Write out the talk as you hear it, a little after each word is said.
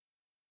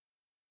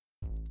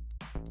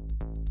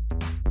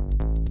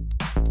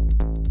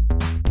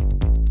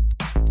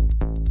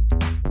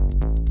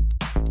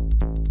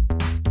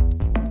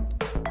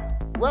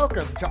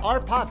welcome to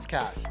our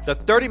Popscast. The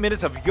 30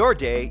 minutes of your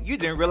day you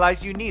didn't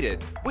realize you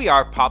needed. We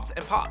are Pops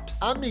and Pops.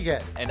 I'm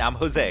Miguel. And I'm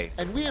Jose.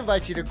 And we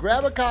invite you to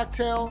grab a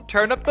cocktail,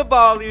 turn up the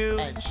volume,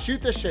 and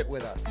shoot the shit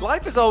with us.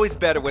 Life is always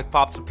better with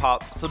Pops and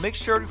Pops, so make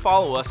sure to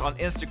follow us on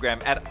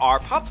Instagram at our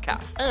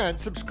Popscast. And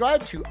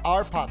subscribe to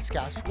our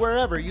Popscast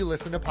wherever you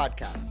listen to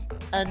podcasts.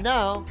 And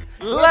now,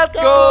 let's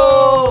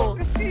go!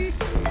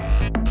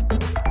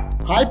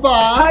 Hi,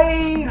 Bob.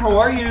 Hi, how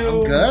are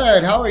you? I'm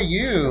good. How are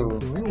you?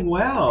 Doing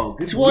well.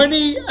 Good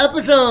 20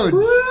 episodes.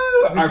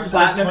 Woo! Our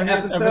platinum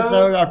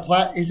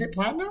episode. Is it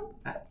platinum?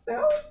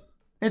 No.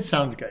 It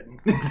sounds good.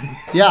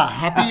 Yeah,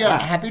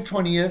 happy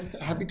 20th.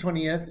 Happy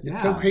 20th. Yeah.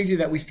 It's so crazy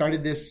that we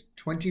started this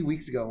 20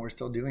 weeks ago and we're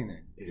still doing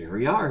it. Here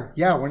we are.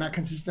 Yeah, we're not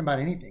consistent about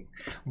anything.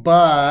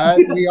 But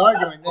we are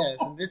doing this,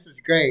 and this is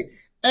great.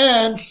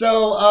 And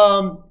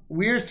so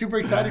we're super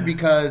excited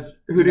because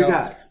Who do you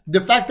got? The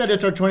fact that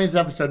it's our 20th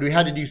episode, we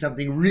had to do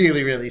something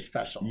really, really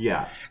special.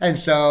 Yeah. And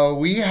so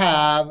we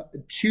have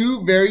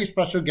two very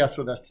special guests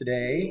with us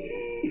today.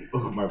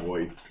 Oh, my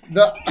voice.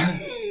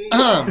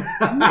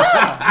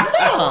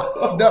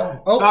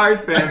 Sorry,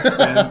 Spence.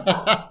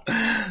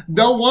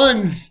 The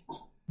ones,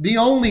 the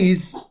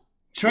onlys,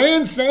 Trey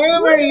and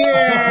Sam are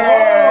here.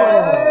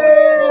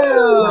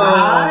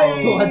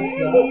 Hi. What's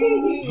up?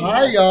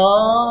 Hi,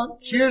 y'all.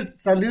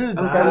 Cheers. Salud.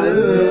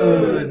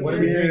 Salud. What are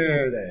we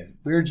drinking today?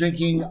 We're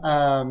drinking,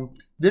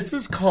 this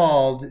is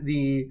called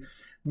the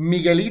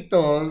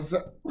Miguelito's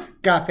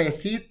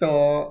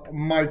Cafecito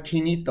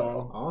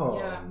Martinito. Oh,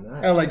 Yeah.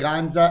 nice.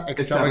 Eleganza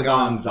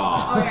Extravaganza.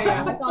 Oh,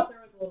 yeah. I thought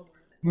there was a little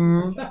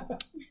more.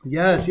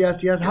 Yes.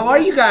 How are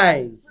you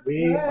guys?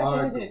 We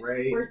are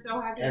great We're so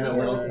happy. and to a be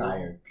little here.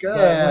 tired.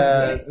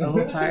 Good. A little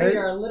We tired?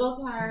 are a little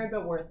tired,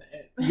 but worth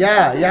it.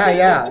 Yeah.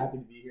 Happy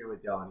to be here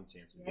with y'all any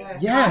chance we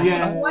get. Yes.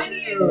 Yes.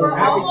 20, we're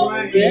Happy almost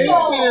 20. Thank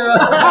legal. you.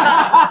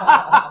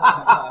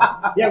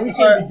 Yeah, we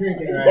should be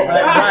drinking, right?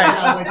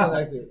 Right. Wait till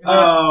next week.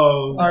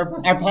 Oh. Our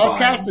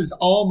podcast is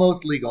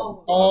almost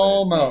legal.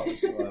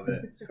 Almost. Love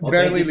it. Well,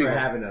 Barely thank you legal. for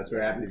having us.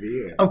 We're happy to be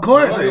here. Of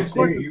course. Thank Of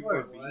course. you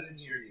for being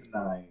here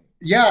tonight.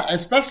 Yeah,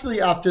 especially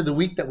after the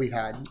week that we've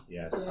had.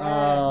 Yes.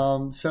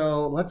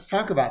 So let's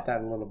talk about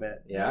that a little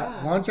bit.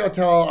 Yeah. Why don't y'all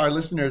tell our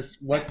listeners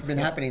what's been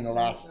happening the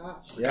last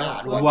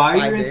Yeah. what, Why are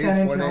 5 you in days,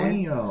 San 4 days?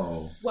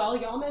 Antonio? Well,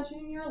 y'all mentioned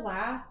in your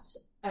last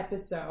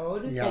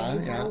episode that you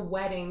had a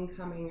wedding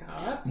coming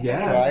up.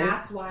 Yeah. And Right.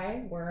 that's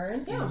why we're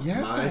in town. Yeah.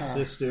 My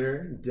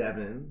sister,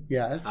 Devin,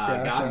 Yes.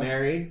 got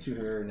married to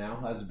her now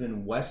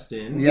husband,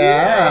 Weston.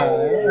 Yeah.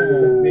 It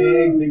was a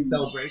big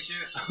celebration.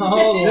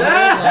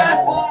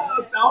 Oh,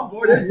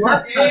 Soundboard is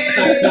working.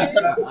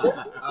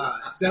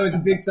 So it was a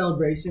big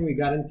celebration. We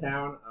got in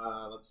town,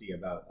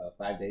 about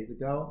 5 days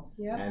ago.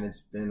 Yeah. And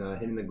it's been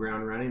hitting the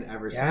ground running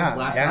ever Yeah, since.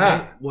 Last yeah.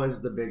 night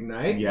was the big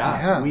night.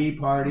 Yeah. We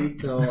partied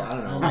till, I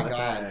don't know. Oh my what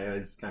God. time. It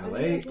was kind I of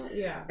think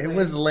late. It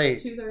was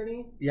late.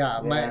 2:30. Yeah.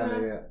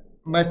 Maybe.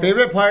 My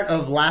favorite part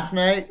of last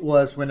night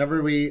was whenever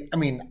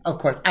of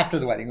course, after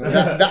the wedding,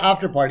 the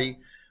after party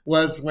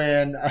was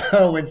when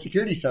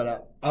security showed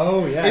up.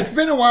 Oh, yes. It's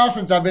been a while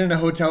since I've been in a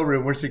hotel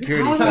room where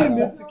security How did showed I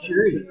up. miss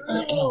security?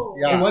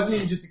 Yeah. It wasn't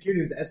even just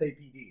security, it was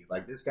SAPD.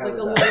 Like, this guy Like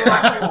was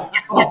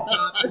the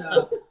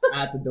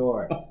at the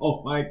door.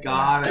 Oh my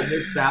God, I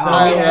missed So, out.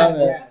 I love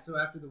it. so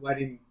after the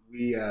wedding,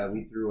 we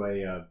threw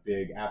a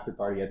big after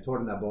party at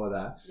Torna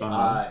Boda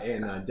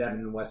in Devin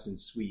and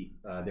Weston's suite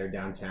there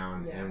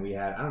downtown. Yeah. And we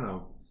had, I don't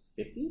know,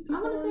 50 people?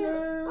 I'm going to say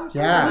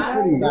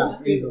Yeah.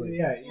 Easily.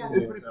 Yeah, It's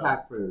pretty so-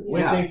 packed for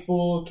With yeah. a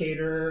full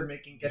caterer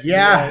making quesadillas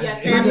Yeah,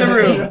 in the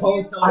room.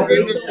 hotel I room.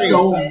 ate the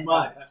so suite.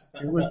 much.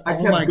 It was, I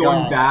oh kept my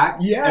going gosh. back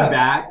Yeah. and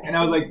back, and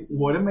I was like,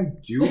 "What am I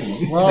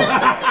doing?" Well,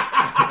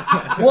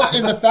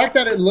 and the fact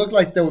that it looked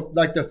like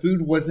the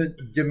food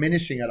wasn't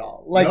diminishing at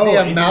all. Like No, the it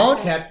just amount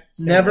kept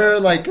never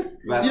like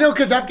Right.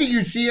 because after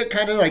you see it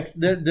kind of like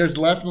there's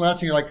less and less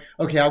and you're like,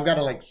 okay, I've got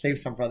to like save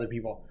some for other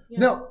people. Yeah.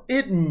 No,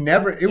 it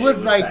never. It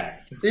was like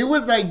back. it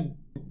was like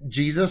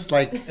Jesus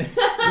like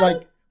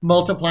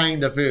multiplying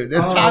the food. The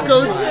Oh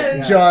tacos my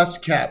God.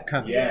 just kept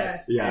coming.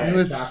 Yes. Yeah. It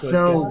was Tacos,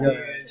 so quesadillas,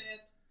 good.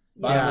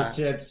 Bottomless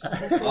chips,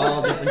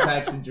 all different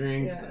types of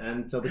drinks Yes.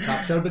 until the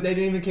cop showed, but they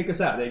didn't even kick us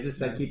out. They just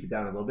said keep it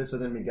down a little bit. So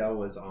then Miguel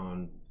was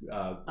on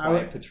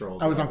quiet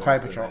patrol. I was on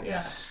quiet patrol.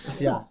 Yeah.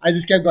 Yeah, I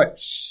just kept going,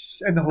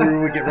 shh, and the whole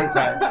room would get real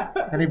quiet,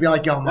 and he'd be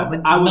like, "Yo, mom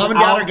and I was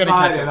dad are gonna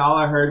outside, catch and us." all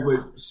I heard was,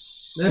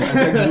 "Shh." I was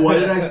like, "What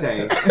did I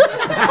say?"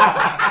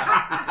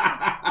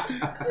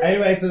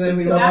 Anyway, so then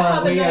we So that's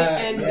how the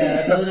night ended. Yeah,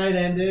 that's how the night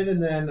ended,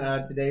 and then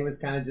today was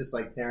kind of just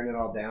like tearing it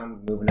all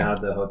down, moving out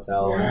of the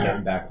hotel and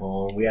getting back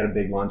home. We had a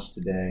big lunch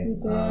today. We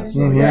did.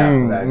 So yeah,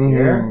 we're back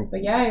here.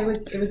 But yeah, it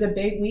was a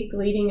big week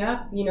leading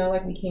up. You know,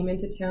 like we came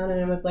into town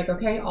and it was like,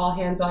 okay, all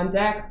hands on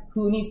deck.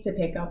 Who needs to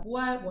pick up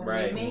what? What are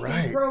Right. we making?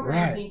 Right,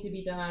 Programs right. need to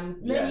be done.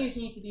 Yes. Menus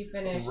need to be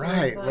finished. And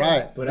Right, it's like-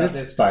 right. Put out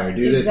this fire, do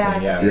this thing.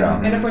 Exactly. Yeah.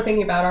 And if we're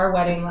thinking about our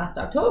wedding last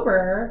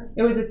October,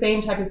 it was the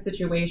same type of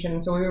situation.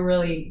 So we were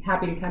really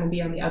happy to kind of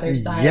be on the other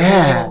side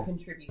Yeah. and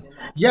contribute in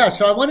that. Yeah,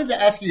 so I wanted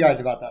to ask you guys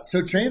about that.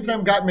 So Trey and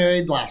Sam got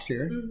married last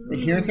year Mhm.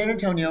 here in San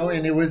Antonio,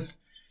 and it was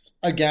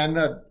again,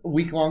 a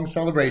week-long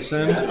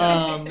celebration.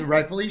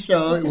 Rightfully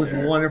so. It was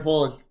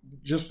wonderful. It's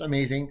just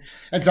amazing.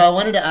 And so I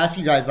wanted to ask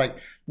you guys, like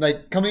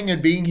coming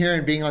and being here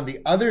and being on the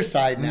other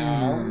side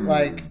now,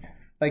 like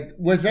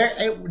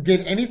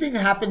did anything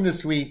happen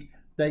this week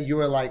that you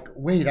were like,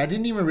 wait, I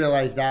didn't even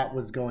realize that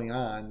was going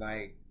on?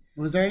 Like,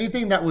 was there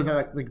anything that was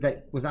like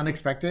that was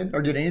unexpected,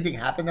 or did anything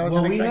happen that was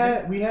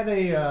unexpected? we had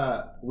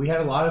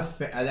a lot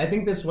of. I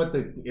think this is what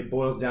it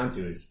boils down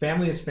to is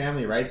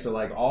family, right? So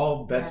like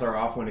all bets are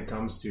off when it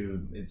comes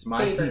to it's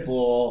my Favors.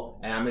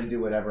 people, and I'm going to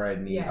do whatever I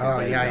need. Yeah.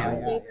 to get it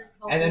done.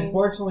 And And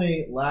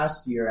unfortunately,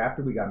 last year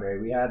after we got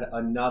married, we had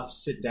enough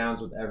sit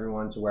downs with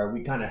everyone to where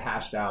we kind of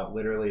hashed out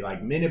literally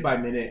like minute by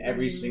minute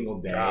every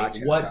single day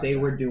what they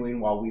were doing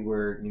while we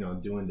were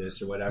doing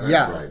this or whatever.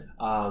 Yeah. Right.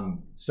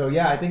 So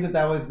yeah, I think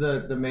that was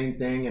the main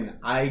thing, and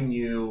I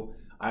knew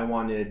I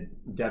wanted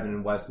Devin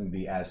and Weston to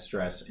be as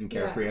stressed and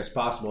carefree as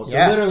possible. So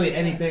literally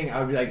anything, I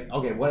would be like,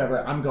 okay,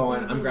 whatever, I'm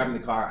going, I'm grabbing the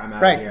car, I'm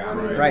out of here, I'm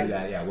ready to do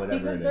that, yeah, whatever.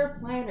 Because they're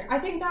planner. I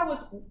think that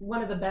was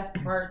one of the best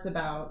parts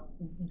about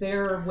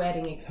their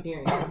wedding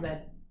experience is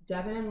that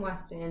Devin and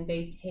Weston,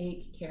 they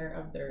take care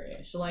of their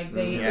ish. Like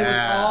it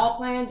was all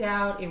planned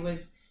out.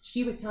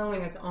 She was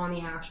telling us on the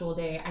actual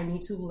day, I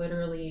need to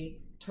literally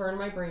turn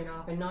my brain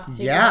off and not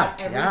think about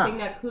everything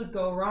that could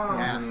go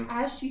wrong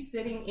as she's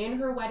sitting in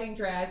her wedding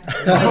dress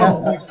ready to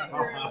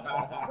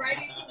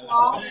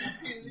walk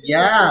into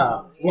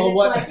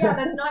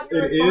that's not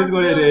your It is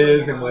what it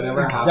is, and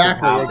whatever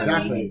happens. Exactly.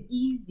 It made it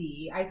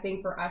easy, I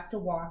think, for us to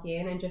walk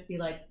in and just be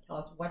like, tell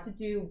us what to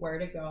do, where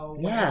to go,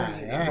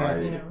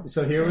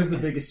 So here was the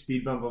biggest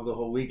speed bump of the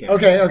whole weekend.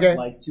 Okay.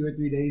 Like 2 or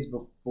 3 days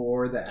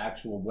before the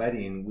actual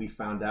wedding, we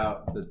found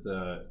out that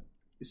the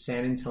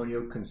San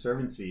Antonio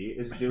Conservancy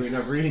is doing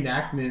a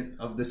reenactment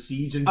of the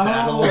siege and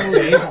battle of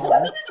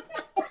Bayhall.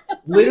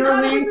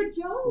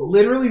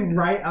 Literally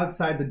right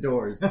outside the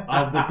doors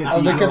of the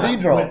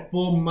cathedral, with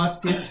full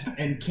muskets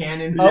and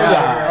cannon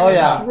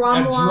fire.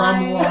 Drum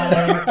line.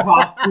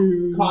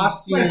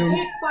 Costumes.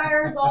 Like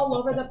fires all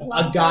over the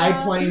plaza. A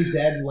guy playing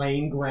Dead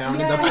laying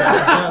ground in the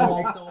plaza,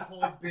 like the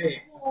whole bit.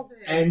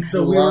 And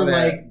so we were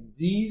like,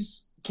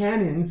 these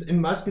cannons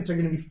and muskets are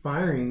going to be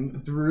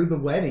firing through the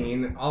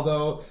wedding,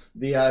 although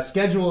the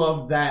schedule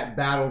of that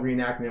battle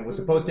reenactment was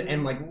supposed to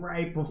end like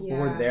right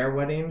before their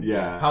wedding.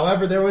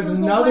 However, there was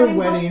another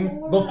wedding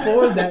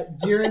before that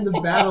during the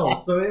battle,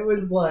 so it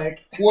was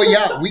like, we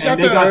got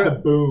the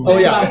boom. Oh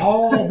yeah,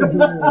 all the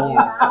boom.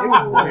 It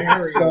was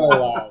very so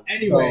loud.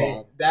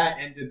 Anyway, that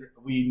ended.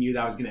 We knew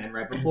that was going to end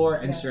right before,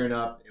 and sure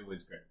enough, it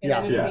was great. It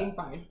ended up being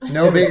fine.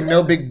 No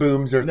big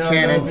booms or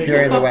cannons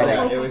during the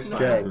wedding. It was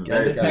fine. Good.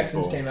 The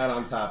Texans came out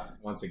on top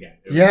once again.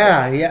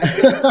 Yeah. We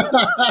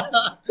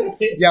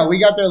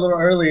got there a little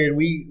earlier, and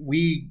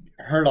we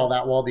heard all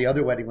that while the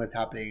other wedding was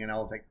happening, and I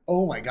was like,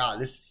 oh my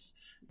god, it was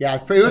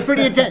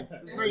pretty intense.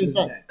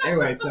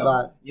 Anyway,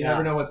 so you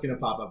never know what's going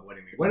to pop up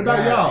wedding week. What about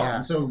y'all?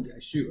 Yeah. So,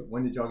 shoot,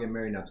 when did y'all get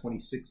married now?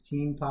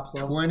 2016, Pops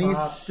Loves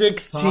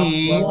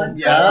 2016. Pops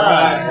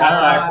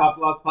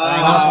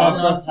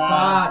Pops Loves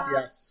Pops.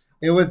 Yes.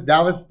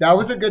 That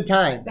was a good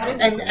time.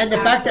 And the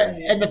fact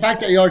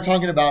that y'all are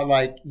talking about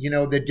like,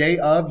 the day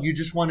of, you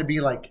just want to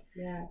be like,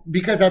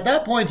 because at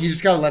that point you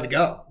just got to let it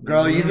go.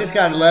 Girl, you just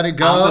got to let it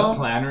go. I'm the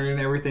planner and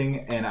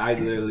everything, and I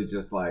literally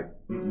just like,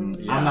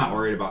 I'm not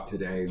worried about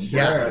today. If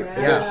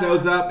it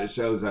shows up, it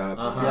shows up.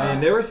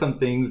 And there were some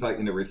things like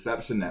in the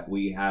reception that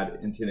we had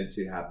intended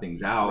to have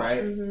things out,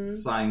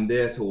 sign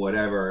this or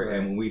whatever.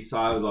 And when we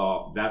saw it was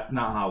all, that's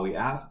not how we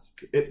asked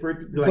it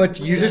for. Like, but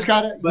you just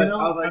got to, at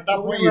that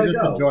point you're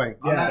just enjoying.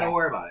 I'm not gonna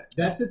worry about it.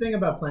 That's the thing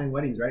about planning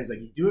weddings, right? Is like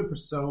you do it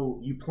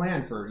you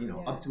plan for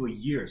up to a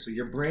year, so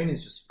your brain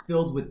is just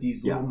filled with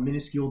these little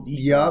minuscule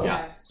details.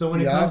 So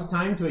when it comes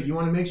time to it, you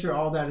want to make sure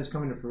all that is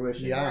coming to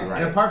fruition.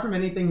 And apart from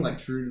anything like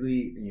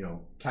truly,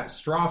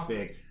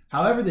 catastrophic,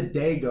 however the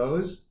day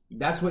goes,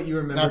 that's what you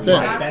remember. That's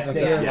my best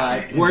day of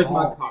life. Where's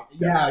my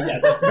cocktail?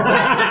 That's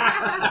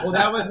exactly. Well,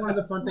 that was one of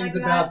the fun things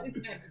about.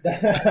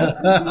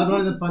 That was one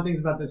of the fun things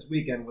about this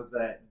weekend was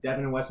that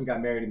Devin and Weston got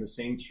married in the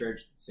same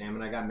church that Sam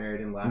and I got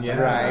married in last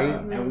year.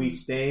 And we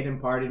stayed and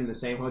partied in the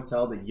same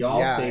hotel that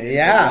y'all stayed in.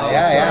 So,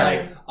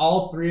 like,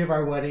 all three of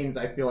our weddings,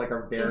 I feel like,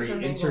 are very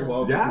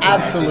interwoven.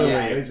 Absolutely.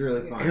 It was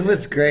really fun. It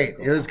was great.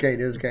 It was great.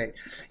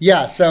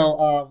 Yeah.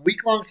 So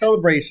week-long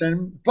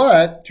celebration,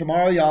 but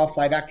tomorrow y'all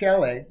fly back to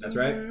LA. That's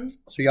right.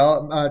 So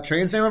y'all,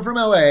 Trey and Sam are from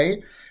LA.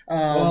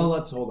 Well,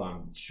 let's hold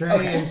on.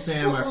 Trey and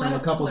Sam are from a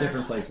couple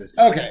different places.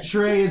 Okay.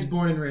 Trey is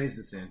born and raised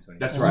in San Antonio.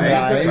 That's right.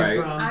 That's right.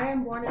 I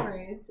am born and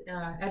raised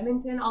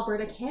Edmonton,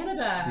 Alberta,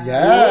 Canada.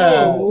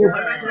 Yeah.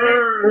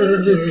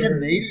 This is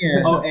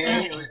Canadian. Oh,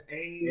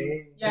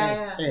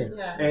 Yeah.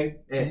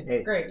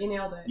 Great, you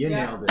nailed it. You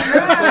nailed it.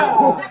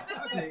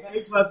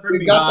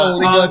 We got the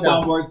lingo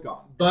down. Word's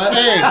gone.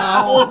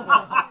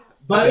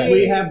 But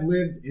we have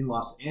lived in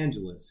Los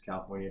Angeles,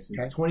 California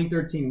since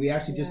 2013. We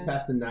actually just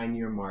passed the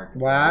 9-year mark.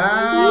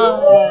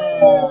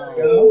 Wow.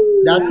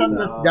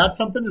 that's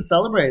something to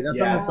celebrate. That's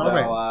something to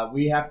celebrate. So,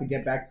 we have to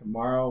get back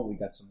tomorrow. We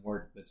got some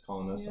work that's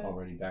calling us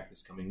already back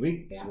this coming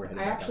week. Yeah. So we're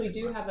heading I back actually out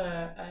do tomorrow.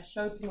 have a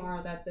show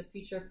tomorrow that's a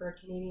feature for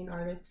Canadian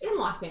artists in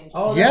Los Angeles.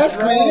 Oh, Yes,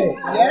 that's Queen.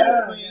 right. Yes,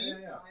 Yeah, Queen. yeah,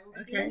 yeah. So I will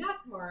be Okay. doing that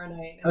tomorrow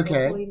night. And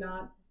Okay. hopefully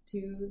not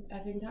too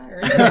effing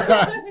tired.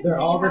 They're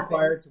all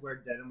required to wear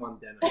denim on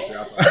denim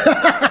throughout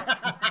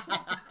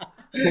the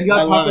Can y'all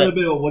I talk love a little it.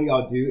 bit about what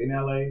y'all do in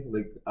LA?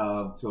 Like,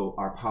 so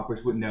our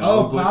poppers would know.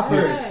 Oh,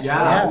 poppers!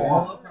 Yeah.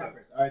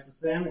 Poppers. All right, so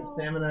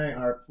Sam and I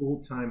are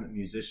full-time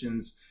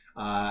musicians,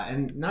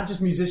 and not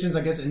just musicians,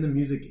 I guess, in the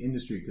music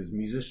industry, because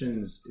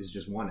musicians is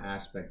just one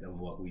aspect of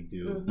what we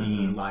do,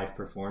 being live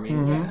performing.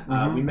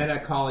 Mhm. We met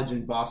at college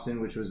in Boston,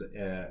 which was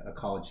a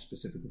college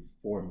specifically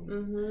for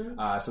music.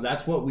 So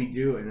that's what we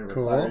do, and it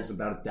requires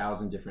about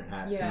 1,000 different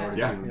hats in order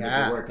to make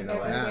it work in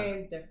LA. Every day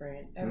is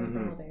different. Every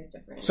single day is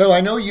different. So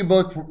I know you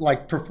both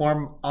like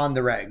perform on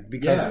the reg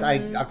because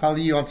I follow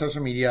you on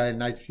social media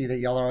and I see that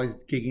y'all are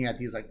always gigging at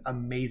these like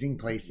amazing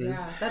places.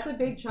 Yeah, that's a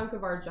big chunk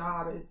of our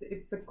job.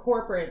 It's the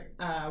corporate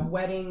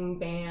wedding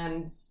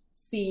band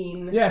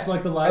scene. Yeah, so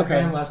like the live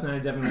band last night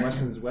at Devin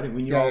Weston's wedding,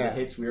 we knew all the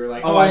hits. We were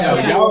like, Oh, I know.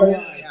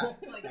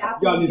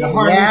 Y'all need to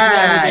harness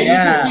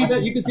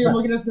that. You can see them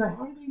looking at us like,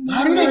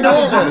 how do they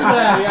know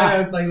that?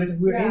 Yeah, it's like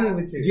we're aiming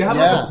with you. Do you have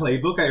like a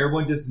playbook that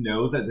everyone just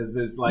knows that this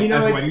is like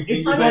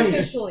it's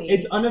unofficially.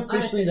 It's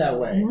unofficially that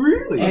way.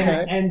 Really?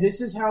 And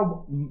this is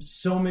how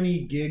so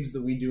many gigs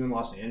that we do in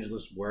Los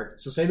Angeles work.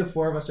 So say the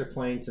four of us are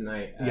playing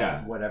tonight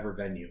at whatever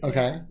venue.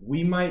 Okay.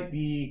 We might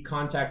be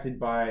contacted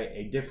by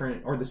a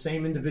different or the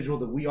same individual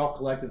that we all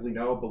collectively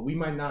know, but we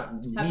might not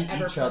meet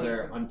each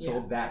other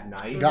until that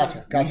night.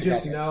 Gotcha. We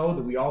just know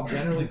that we all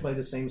generally play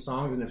the same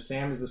songs, and if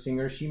Sam is the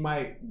singer, she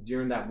might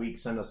during that week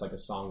send us like a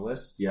song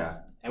list. Yeah.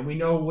 And we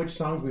know which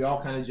songs we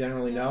all kind of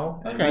generally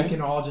know, and we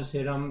can all just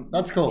hit them.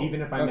 That's cool.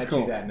 Even if I met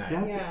you that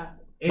night.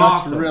 It's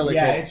awesome. Really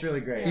cool. It's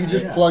really great. You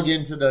just plug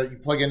into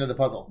the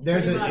puzzle.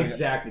 There's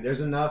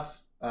There's enough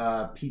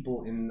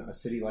people in a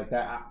city like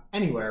that,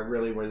 anywhere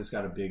really, where it's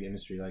got a big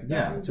industry like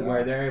that, to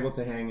where they're able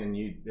to hang and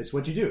it's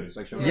what you do. It's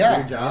like showing up to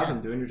your job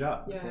and doing your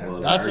job.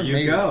 Well, that's there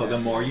amazing. You go. The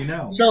more you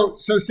know. So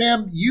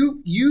Sam,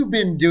 you've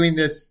been doing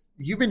this.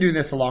 You've been doing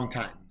this a long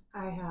time.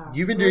 I have.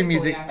 You've been doing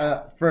music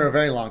for a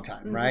very long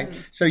time, right?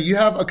 So you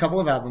have a couple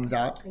of albums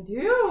out. I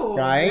do.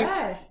 Right?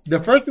 Yes. The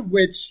first of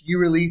which you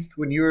released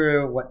when you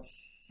were,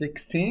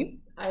 16?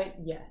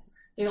 Yes.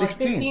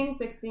 16.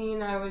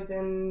 16, I was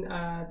in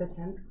the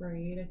 10th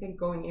grade, I think,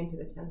 going into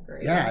the 10th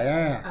grade.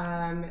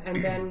 Yeah.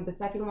 And then the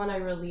second one I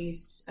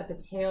released at the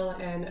tail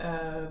end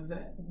of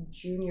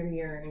junior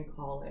year in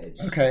college.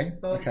 Okay.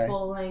 Both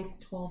full-length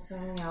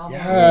 12-song albums.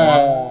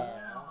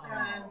 Yes.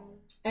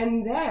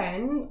 And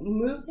then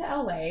moved to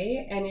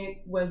LA, and it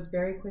was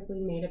very quickly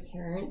made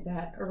apparent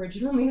that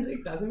original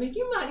music doesn't make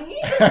you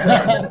money.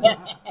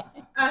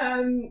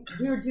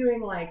 We were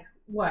doing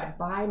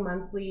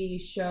bi-monthly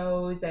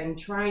shows and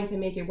trying to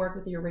make it work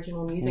with the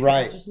original music.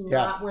 Right. It's just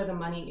not where the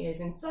money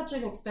is. In such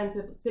an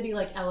expensive city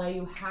like LA,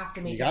 you have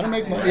to make You got to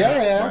make money. Right?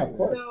 Yeah, of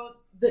course. So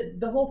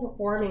the whole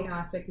performing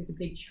aspect is a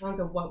big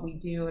chunk of what we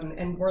do,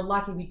 and we're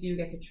lucky we do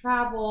get to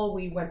travel.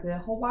 We went to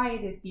Hawaii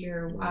this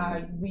year.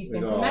 We've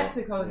been to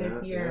Mexico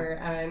this year,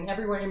 and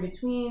everywhere in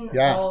between,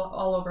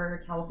 all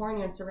over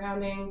California and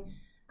surrounding.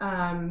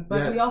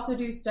 But we also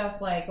do stuff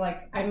like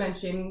I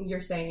mentioned,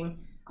 you're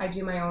saying, I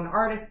do my own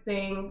artist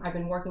thing. I've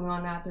been working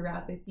on that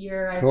throughout this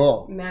year.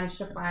 I've managed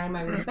to find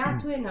my way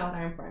back to it now that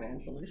I'm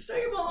financially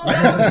stable.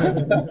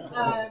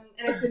 And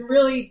it's been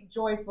really a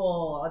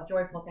joyful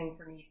thing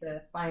for me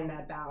to find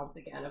that balance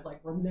again of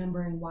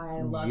remembering why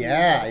I love music.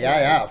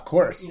 Yeah, of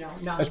course.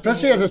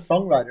 Especially as a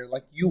songwriter,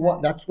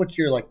 that's what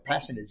your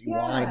passion is. You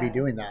want to be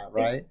doing that,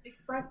 right?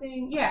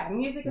 Expressing,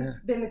 music has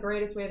been the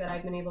greatest way that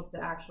I've been able to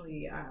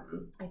actually,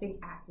 I think,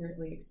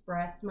 accurately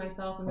express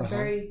myself. I'm a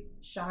very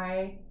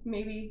shy,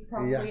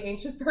 probably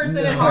anxious person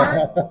at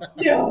heart.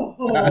 No.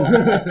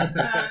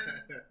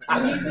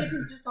 Music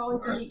has just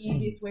always been the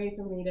easiest way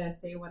for me to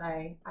say what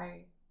I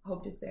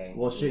hope to say.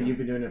 Well, shit, you've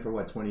been doing it for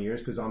 20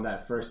 years? Because on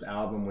that first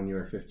album when you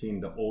were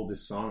 15, the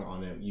oldest song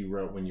on it you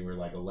wrote when you were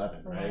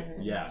 11, right?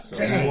 Yeah. So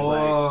it's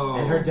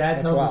and her dad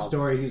tells the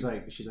story. She's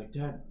like,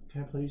 Dad,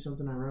 can I play you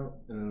something I wrote?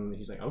 And then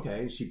he's like,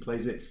 okay. She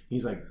plays it.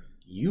 He's like,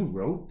 you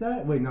wrote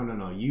that? Wait,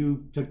 no.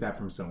 You took that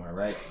from somewhere,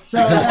 right? So,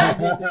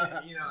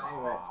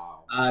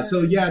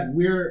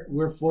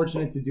 we're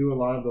fortunate to do a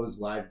lot of those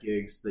live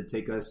gigs that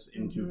take us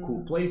into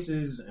cool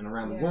places and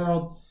around the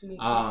world. Those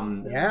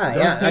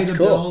pay the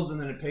bills,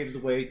 and then it paves the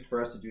way for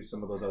us to do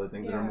some of those other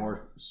things that are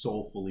more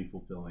soulfully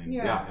fulfilling.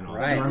 And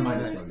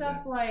other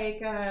stuff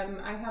like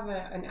I have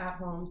an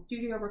at-home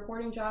studio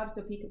recording job,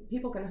 so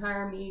people can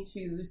hire me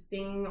to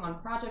sing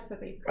on projects that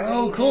they've created.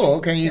 Oh, cool.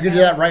 Okay, you can do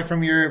that right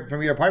from your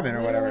apartment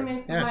or whatever.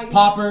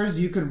 Poppers,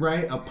 you could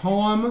write a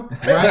poem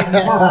right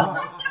now.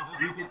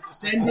 You could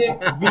send it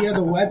via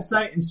the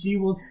website, and she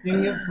will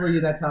sing it for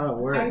you. That's how it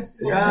works.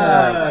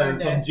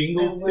 Some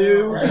jingles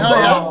too.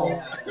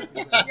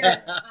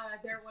 Yes,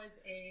 there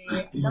was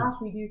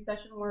we do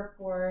session work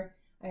for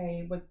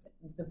I was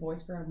the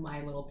voice for a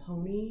My Little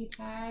Pony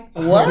tag.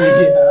 What?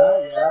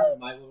 Yeah,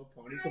 My Little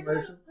Pony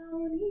commercial.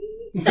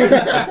 Wait.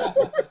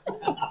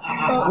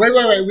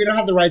 We don't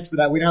have the rights for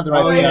that. We don't have the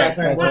rights for that.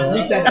 Sorry.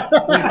 Leave that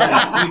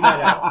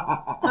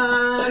out.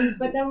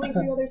 But then we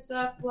do other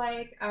stuff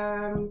like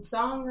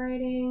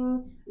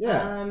songwriting.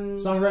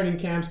 Songwriting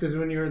camps, because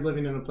when you're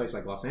living in a place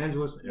like Los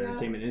Angeles, the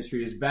entertainment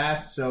industry is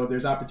vast, so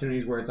there's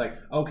opportunities where it's like,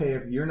 okay,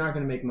 if you're not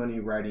going to make money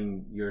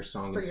writing your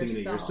song and singing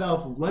it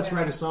yourself, let's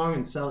write a song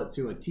and sell it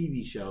to a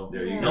TV show.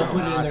 They'll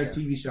put it in their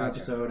TV show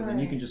episode, and then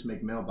you can just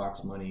make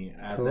mailbox money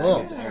as that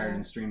gets aired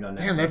and streamed on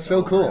Netflix. Damn, that's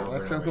so cool.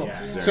 That's so cool.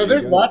 So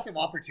there's lots of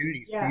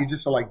opportunities for you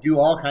just to like do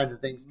all kinds of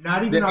things.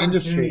 Not even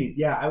opportunities.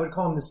 Yeah, I would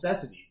call them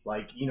necessities.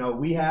 Like,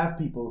 we have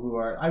people who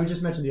are, I would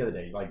just mention the other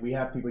day, like we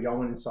have people, y'all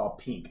went and saw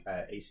Pink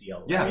at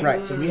ACL.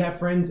 Right. So we have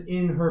friends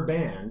in her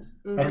band,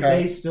 and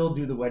they still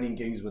do the wedding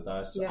gigs with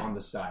us on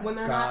the side. When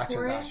they're not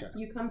touring,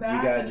 you come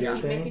back and you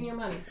keep making your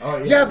money.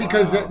 Oh, yeah,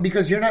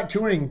 because you're not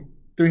touring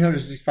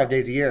 365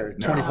 days a year,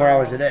 24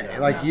 hours a day.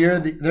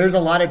 There's a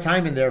lot of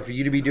time in there for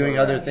you to be doing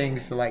other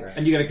things to like.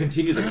 And you got to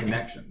continue the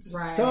connections.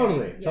 Right.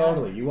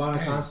 Totally. You want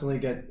to constantly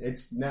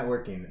it's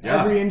networking. Yeah.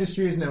 Every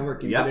industry is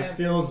networking, but it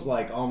feels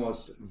like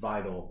almost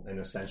vital and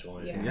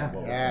essential.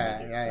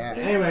 Yeah.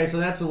 Anyway, so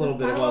that's a little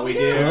bit of what we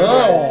do.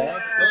 Oh,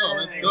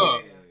 that's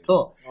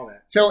cool.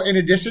 So in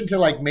addition to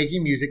like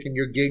making music and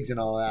your gigs and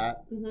all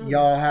that,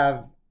 y'all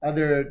have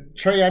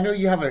Trey, I know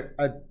you have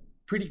a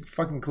pretty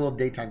fucking cool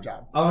daytime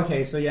job.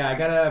 Okay, so I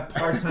got a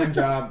part-time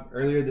job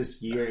earlier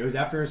this year. It was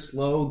after a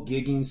slow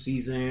gigging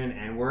season,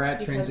 and we're at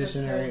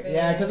transitionary.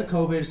 Because of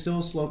COVID, it's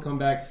still a slow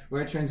comeback.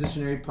 We're at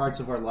transitionary parts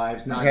of our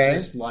lives, not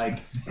just like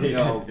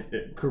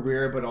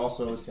career, but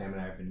also Sam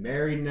and I have been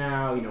married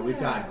now. We've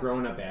got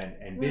grown-up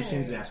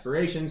ambitions and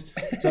aspirations.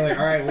 So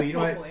all right, well, you know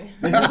what?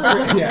 This is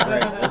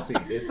right. We'll see.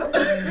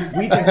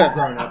 We think we're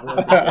grown up.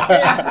 We'll see.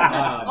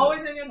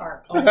 Always in your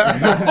heart.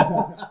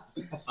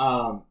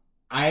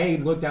 I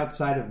looked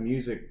outside of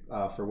music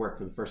for work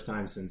for the first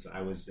time since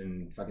I was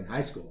in fucking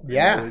high school.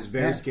 Yeah. It was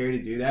very scary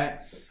to do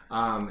that.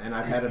 And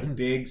I've had a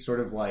big sort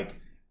of like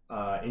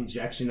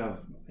injection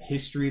of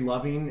history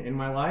loving in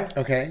my life.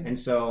 Okay. And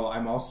so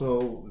I'm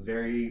also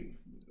very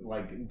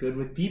like good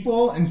with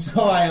people. And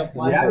so I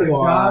applied for a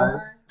job.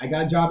 I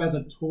got a job as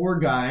a tour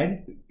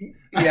guide.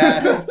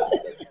 Yeah.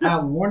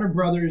 At Warner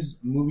Brothers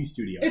movie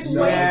studio. It's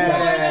way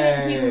cooler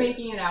than he's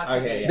making it out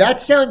to be. That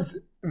sounds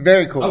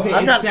very cool. Okay,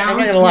 I'm not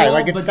gonna lie.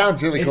 Like it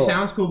sounds really cool. It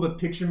sounds cool, but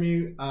picture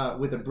me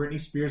with a Britney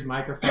Spears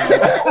microphone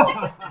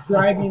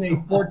driving a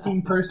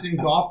 14-person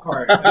golf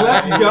cart.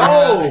 Let's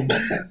go.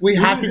 We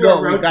have to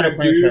go. We've got to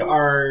plan trip.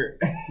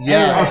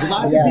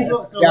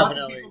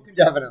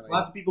 Definitely.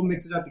 Lots of people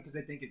mix it up because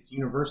they think it's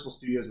Universal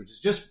Studios, which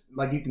is just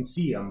like you can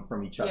see them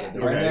from each other.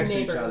 They're right next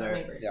to each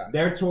other.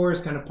 Their tour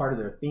is kind of part of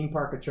their theme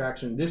park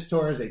attraction. This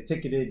tour is a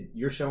ticketed.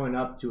 You're showing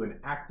up to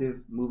an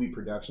active movie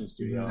production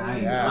studio.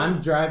 Nice.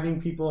 I'm driving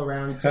people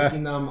around,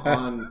 taking them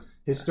on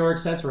historic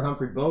sets where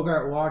Humphrey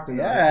Bogart walked and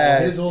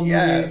his old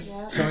movies,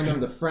 showing them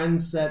the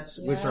Friends sets,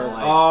 which are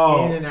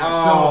like in and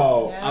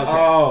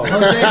out.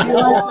 Jose, do you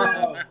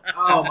like Friends?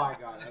 Oh my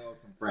god, I love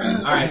some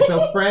Friends. All right,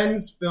 so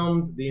Friends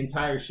filmed the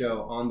entire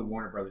show on the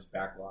Warner Brothers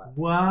backlot.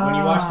 Wow. When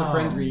you watch the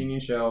Friends reunion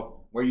show,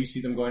 where you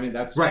see them going in,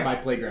 that's my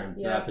playground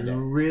throughout the day.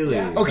 Really?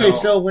 Yeah. Okay,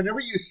 so whenever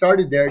you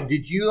started there, do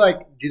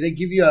they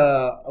give you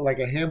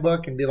a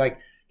handbook and be like,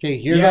 okay,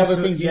 here's all the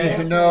things you need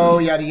to know,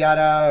 yada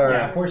yada. Or...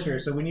 Yeah, for sure.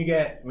 So when you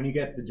get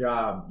the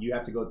job, you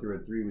have to go through a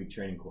 3-week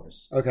training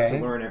course to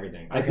learn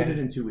everything. I did it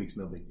in 2 weeks,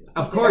 no big deal.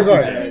 Of course.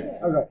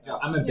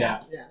 I'm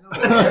adept.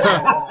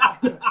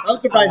 I'm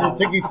surprised it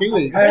took you 2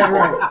 weeks.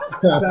 Right.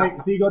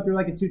 So you go through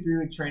like a 2-3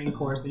 week training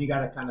course, then you got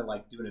to kind of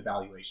like do an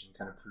evaluation,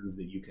 kind of prove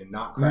that you can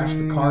not crash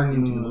the cart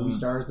into the movie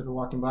stars that are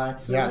walking by.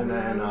 Yeah. And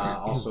then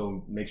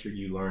also make sure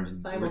you learned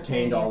and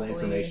retained all the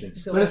information.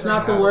 But it's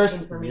not the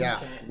worst.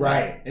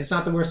 Right. It's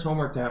not the worst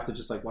homework to have to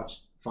just like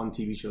watch fun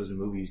TV shows and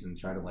movies and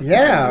try to like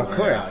of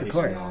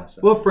course.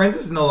 Well, Friends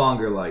is no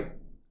longer like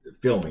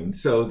filming,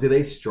 so do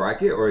they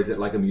strike it or is it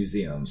like a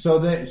museum? So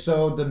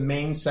the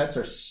main sets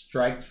are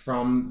striked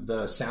from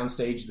the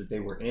soundstage that they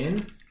were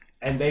in,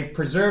 and they've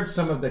preserved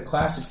some of the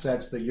classic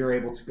sets that you're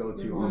able to go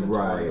to on the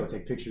tour, go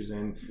take pictures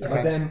in.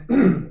 But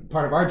then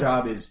part of our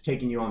job is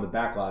taking you on the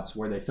backlots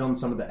where they filmed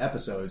some of the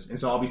episodes, and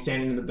so I'll be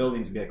standing in the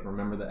buildings and be like,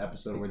 remember the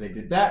episode where they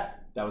did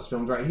that? That was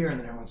filmed right here, and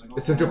then everyone's like,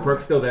 Is Central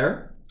Perk still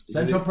there?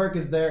 Central Perk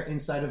is there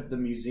inside of the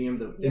museum.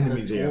 In the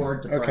museum.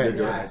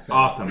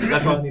 Awesome.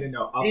 That's all I need to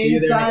know. I'll see you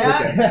there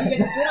next weekend. You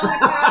can sit on the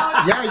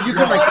couch. Yeah, you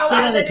can like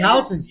sit on the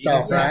couch and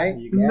stuff, right?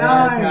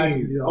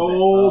 Nice.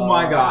 Oh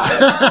my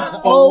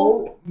god.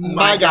 Oh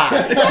my god.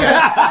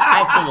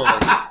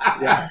 Absolutely.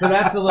 Yeah, so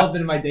that's a little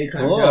bit of my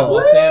daytime job.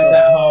 While Sam's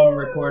at home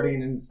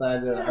recording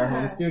inside our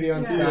home studio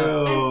and stuff. And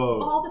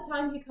all the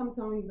time he comes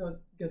home and he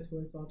goes, guess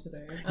who I saw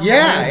today?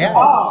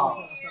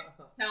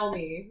 Tell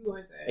me, who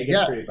is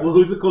it? Well,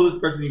 who's the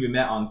coolest person you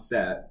met on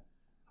set?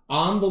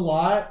 On the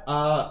lot?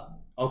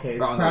 Okay,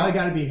 it's probably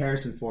got to be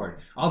Harrison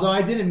Ford. Although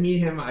I didn't meet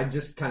him, I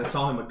just kind of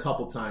saw him a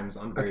couple times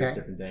on various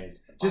different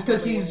days. Just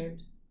because he's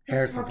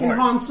Harrison fucking Ford.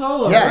 Han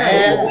Solo. Yeah,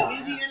 right?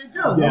 Indiana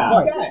Jones.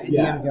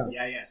 Indiana Jones.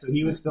 Yeah. So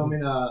he was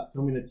filming a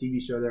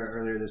TV show there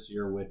earlier this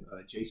year with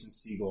Jason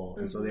Segel,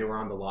 and so they were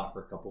on the lot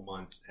for a couple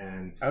months.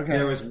 And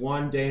there was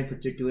one day in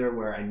particular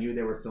where I knew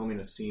they were filming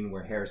a scene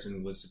where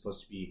Harrison was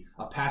supposed to be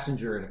a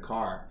passenger in a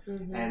car,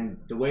 and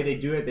the way they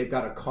do it, they've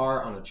got a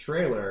car on a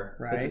trailer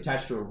that's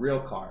attached to a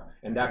real car,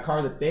 and that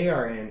car that they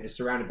are in is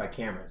surrounded by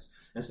cameras.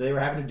 And so they were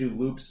having to do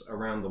loops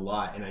around the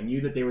lot, and I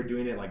knew that they were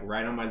doing it like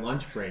right on my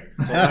lunch break.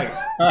 So like,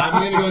 I'm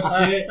gonna go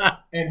sit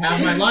and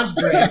have my lunch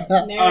break.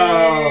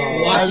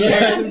 Watching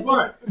Harrison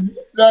Ford.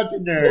 Such a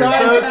nerd.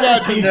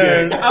 Such a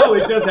nerd. Oh,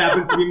 it just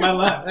happens to be my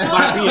lunch.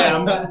 5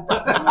 p.m.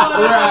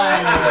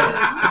 Right.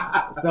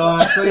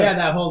 So yeah,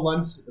 that whole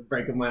lunch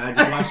break of mine, I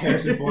just watched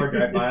Harrison Ford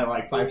drive by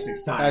like 5-6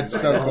 times.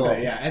 That's so cool.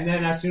 Yeah, and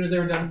then as soon as they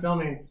were done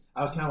filming,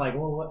 I was kind of like,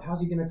 well,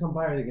 how's he gonna come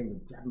by? Are they gonna be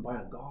driving by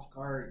in a golf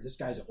cart? This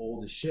guy's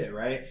old as shit,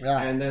 right? Yeah.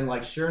 And then,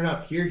 like, sure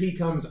enough, here he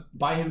comes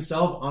by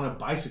himself on a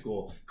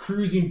bicycle,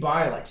 cruising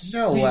by, like,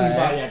 speeding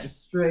by,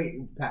 just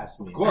straight past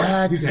me. Of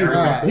course, he's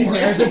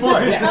Harrison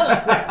Ford.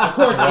 Yeah, of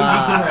course, he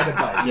can ride a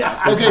bike.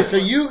 Yeah. Okay, so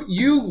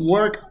you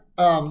work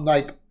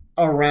like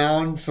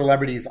around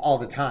celebrities all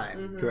the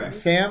time. Correct.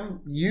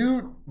 Sam,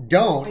 you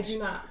don't. I do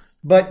not.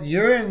 But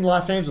you're in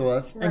Los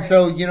Angeles, and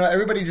so,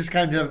 everybody just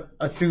kind of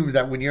assumes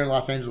that when you're in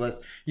Los Angeles,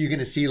 you're going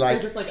to see, like...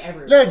 They're just, like,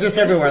 everywhere. They're just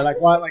everywhere, like,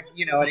 at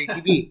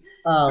ATV,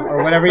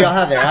 or whatever y'all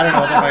have there. I don't know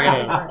what the fuck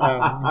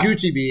it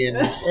is. Gucci Bee in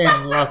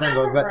Los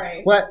Angeles.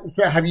 But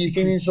so have you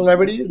seen any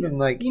celebrities? And,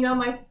 like...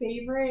 my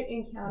favorite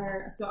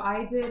encounter... So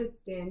I did a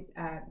stint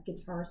at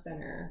Guitar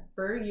Center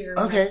for a year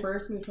when I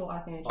first moved to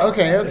Los Angeles.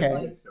 Okay. I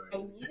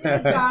needed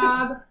a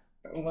job.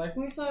 Like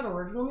we said,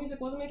 original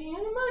music wasn't making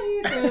any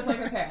money, so it was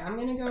like, okay, I'm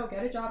gonna go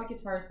get a job at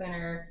Guitar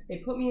Center. They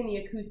put me in the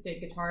acoustic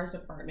guitars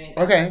department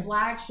at the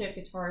flagship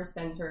Guitar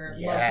Center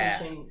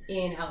location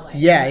in LA.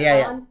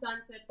 On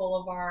Sunset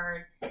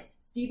Boulevard.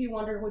 Stevie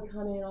Wonder would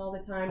come in all the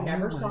time.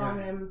 Never saw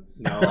him.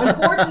 No.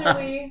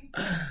 Unfortunately,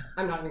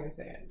 I'm not even gonna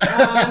say it.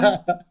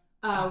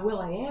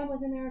 Will.i.am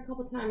was in there a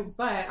couple times,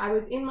 but I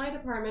was in my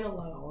department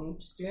alone,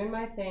 just doing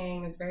my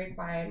thing. It was very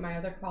quiet. My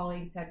other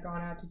colleagues had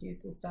gone out to do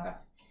some stuff.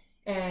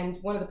 And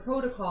one of the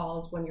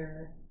protocols when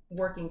you're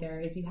working there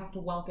is you have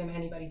to welcome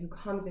anybody who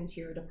comes into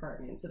your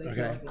department so they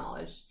feel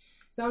acknowledged.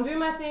 So I'm doing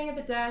my thing at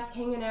the desk,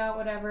 hanging out,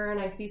 whatever,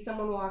 and I see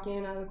someone walk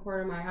in out of the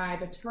corner of my eye,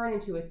 but turn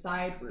into a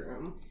side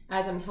room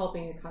as I'm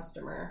helping a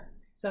customer.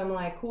 So I'm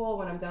like, cool,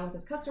 when I'm done with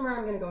this customer,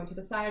 I'm going to go into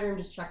the side room,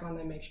 just check on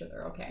them, make sure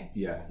they're okay.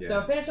 Yeah. So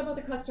I finish up with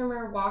the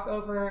customer, walk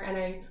over, and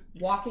I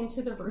walk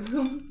into the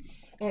room,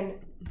 and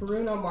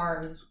Bruno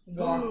Mars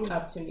walks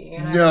up to me.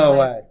 And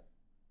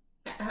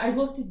I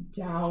looked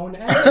down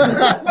at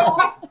him.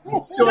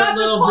 Short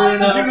little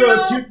Bruno. You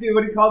little cutesy,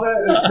 what do you call that?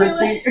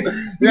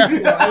 Yeah.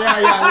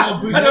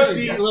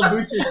 Little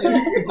booster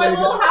seat. My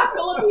little half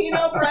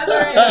Filipino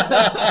brother.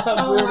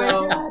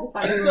 Bruno.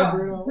 My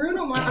God.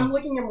 Bruno Mars, I'm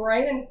looking him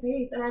right in the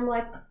face, and I'm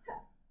like,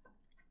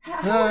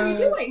 how are you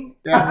doing?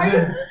 Do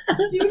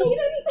you need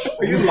anything?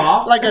 Are you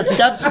lost? Like a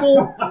step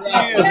stool?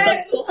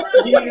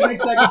 You need to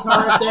mix that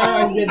guitar up there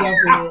and get that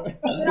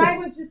for you. But I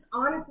was just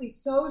honestly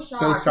so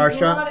shocked. So starstruck.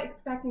 You're not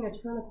expecting to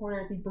turn the corner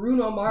and see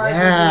Bruno Mars.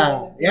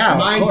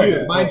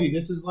 Mind you,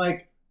 this is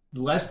like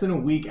less than a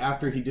week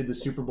after he did the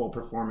Super Bowl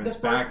performance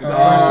back.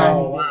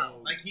 Wow.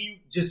 Like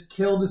he just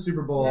killed the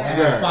Super Bowl,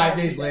 and 5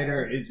 days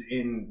later is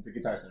in the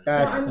Guitar Center.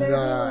 That's so I'm there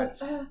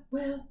nuts. like,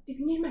 well, if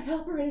you need my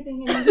help or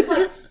anything, and he's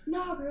like,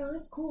 no, girl,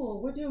 it's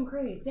cool. We're doing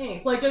great.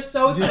 Thanks. Like just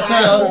so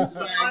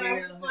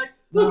swaggy.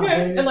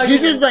 Okay. And like you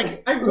just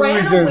like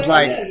oozes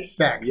like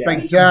sex,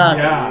 like just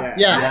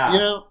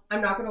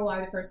I'm not gonna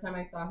lie. The first time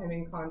I saw him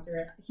in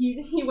concert,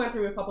 he went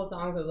through a couple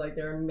songs. I was like,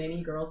 there are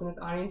many girls in this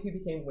audience who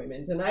became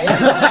women tonight.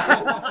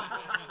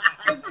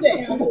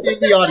 In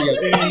the audience.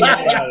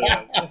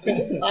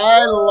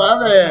 I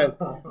love it.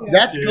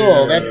 That's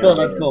cool. That's cool.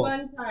 That's cool.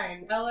 Fun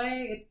time.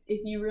 LA, it's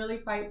if you really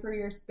fight for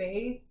your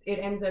space, it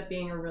ends up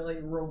being a really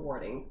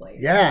rewarding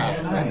place. Yeah,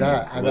 I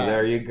bet. Well,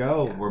 there you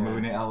go. We're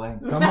moving to LA.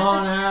 Come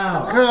on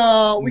out.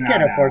 Girl, we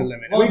can't afford to live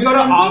in it. We go to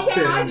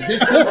Austin.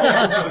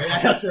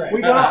 That's right.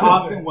 We go to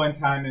Austin one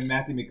time, and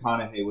Matthew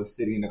McConaughey was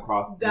sitting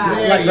across the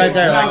room. Like right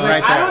there.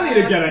 I don't need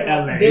to go to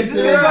LA. This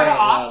is go to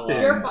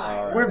Austin. You're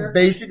fine. We're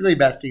basically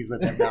besties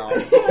with him now.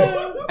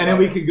 And then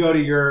we could go to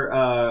your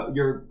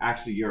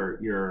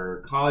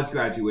college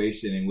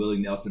graduation, and Willie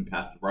Nelson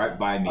passed right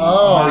by me.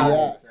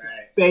 Oh,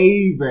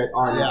 favorite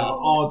artist of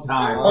all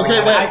time. Okay,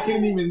 wait. I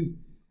couldn't even.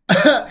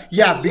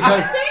 Yeah,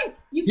 because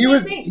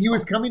he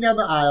was coming down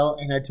the aisle,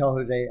 and I tell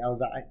Jose,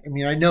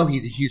 I know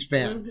he's a huge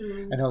fan,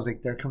 and I was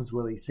like, there comes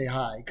Willie, say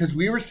hi, because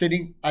we were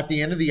sitting at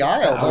the end of the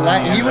aisle.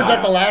 He was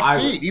at the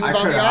last seat. He was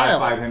on the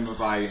aisle. I could have high-fived him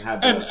if I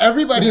had. And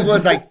everybody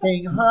was like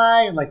saying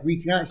hi and like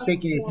reaching out,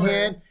 shaking his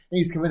hand. And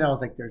he's coming out. I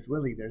was like, there's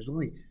Willie.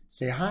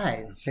 Say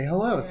hi. Say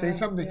hello. Say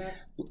something. Yeah.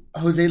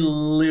 Jose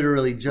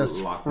literally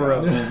just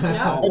froze.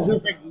 And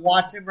just like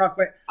watched him real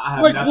quick.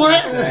 Like,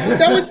 what?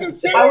 That was your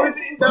chance. I was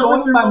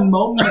enjoying my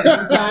moment.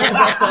 Sometimes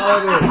that's all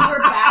it is. You were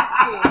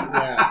backstage.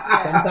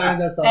 Yeah. Sometimes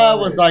that's all I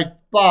was like,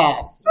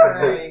 Bob.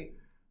 Right.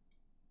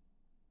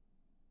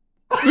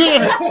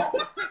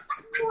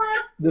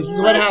 This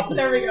is what happens.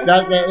 There we go.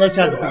 Let's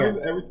try this again.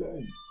 Every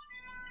time.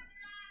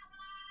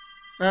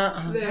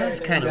 That's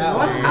kind of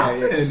What weird.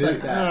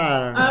 happened? I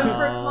don't know.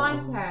 For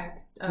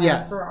context,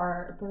 Yes.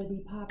 for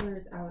the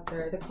poppers out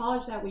there, the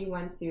college that we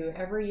went to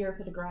every year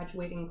for the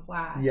graduating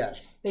class,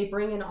 Yes. they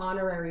bring in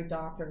honorary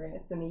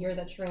doctorates. And the year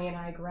that Trey and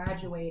I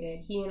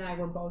graduated, he and I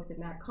were both in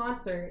that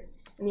concert.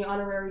 And the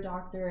honorary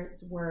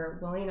doctorates were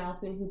Willie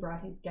Nelson, who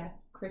brought his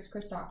guest Chris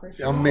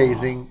Christopherson.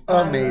 Amazing.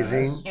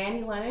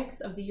 Annie Lennox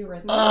of the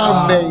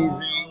Eurythmics.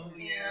 Amazing.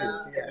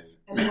 Yes.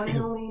 And the one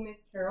and only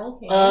Miss Carol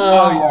King.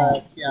 Oh,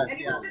 yes. And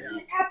it was just an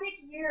epic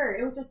year.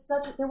 It was just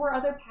there were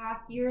other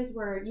past years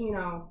where,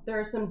 there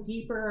are some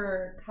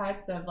deeper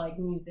cuts of like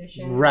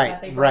musicians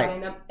that they brought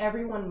in that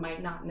everyone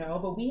might not know,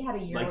 but we had a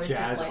year like where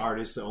jazz just like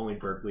artists that only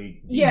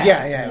Berkeley.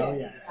 Yes.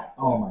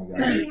 Oh my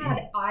God. We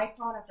had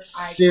icon after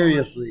icon.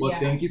 Seriously. Well,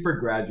 thank you for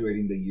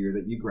graduating the year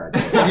that you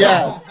graduated.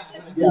 Yes.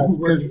 Yes. You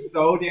worked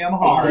so damn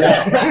hard.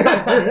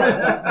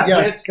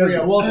 Yes.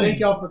 Well, thank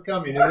y'all for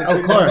coming. It was Of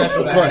super course,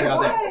 special of to course. have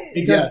y'all there.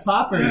 Because Yes.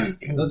 Poppers,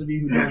 those of you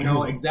who don't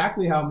know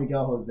exactly how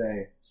Miguel,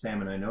 Jose,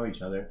 Sam, and I know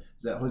each other,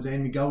 is that Jose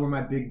and Miguel were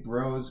my big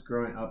bros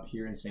growing up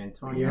here in San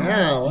Antonio.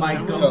 Yeah, My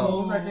there we go.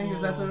 gunkles, I think,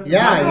 is that the...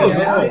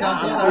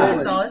 Yeah.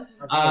 Solid.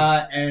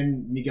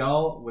 And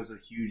Miguel was a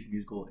huge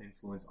musical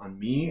influence on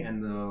me,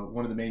 and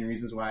one of the main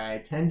reasons why I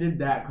attended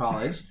that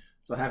college.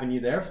 So having you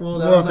there, fool.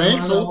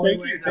 Thanks, Fool.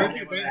 Thank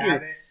you.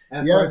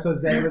 And of course,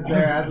 Jose was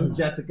there, as was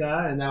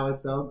Jessica, and that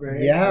was so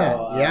great. Yeah,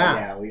 So,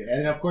 yeah.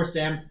 And of course,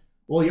 Sam.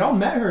 Well, y'all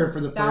met her for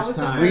the first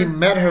time. We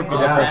met her for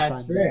the first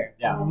time.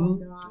 Yeah. Oh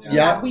my gosh.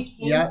 Yeah. We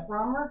came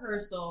from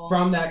rehearsal.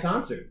 From that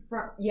concert.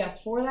 For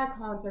that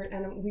concert,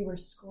 and we were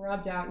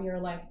scrubbed out, and you're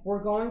like,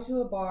 we're going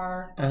to a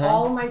bar, Uh-huh.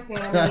 all of my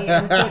family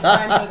and good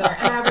friends are there.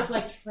 And I was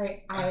like,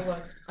 Trey, I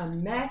look a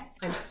mess,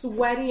 I'm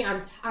sweaty,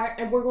 I'm tired,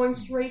 and we're going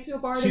straight to a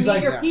bar to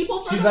meet your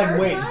people for She's the like,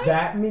 first wait, time?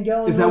 that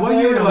Miguel Is that Jose?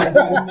 what you were And like?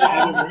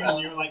 I'm And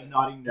you were like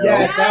nodding no.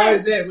 Yes, that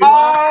was it.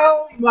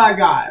 Oh my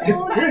God.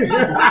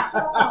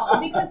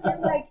 Because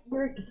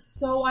you're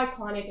so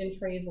iconic in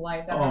Trey's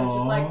life that I was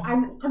just like,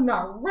 I'm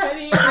not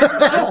ready.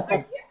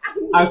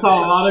 I saw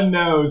a lot of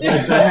no's.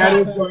 Like the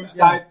head was going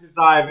side to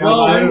side. And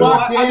Well, I'm we like,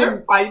 walked what? in. Are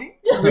they fighting?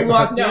 We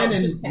walked No,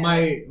 in, just and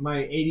panic. my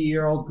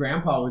 80-year-old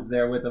grandpa was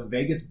there with a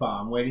Vegas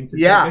bomb waiting to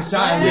Yeah. take a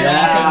shot. And we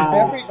Yeah.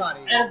 all- Everybody.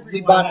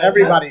 He bought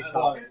everybody's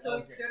shot. And so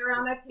we stood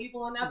around that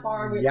table in that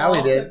bar. And we Yeah, all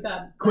we did. took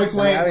that Quick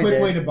Yeah, we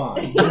did. way to bomb.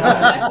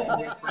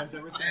 Yeah. Friends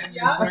ever since.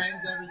 Yeah.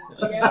 Friends ever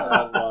since.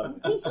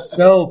 Yeah.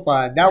 So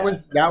fun. That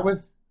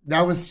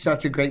was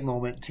such a great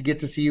moment to get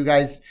to see you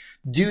guys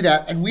do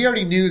that. And we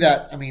already knew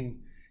that. I mean,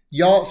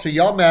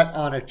 y'all met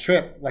on a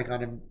trip,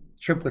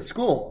 with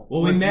school.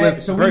 Well, with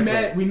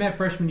Berkeley. we met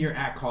freshman year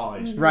at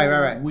college.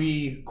 Right.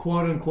 We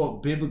quote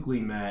unquote biblically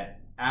met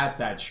at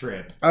that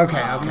trip. Okay.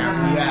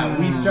 Yeah,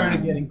 we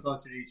started getting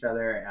closer to each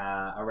other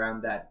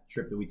around that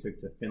trip that we took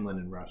to Finland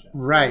and Russia.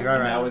 Right.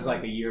 And that was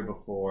like a year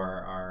before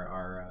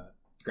our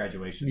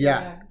graduation.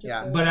 Yeah.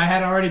 But I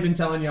had already been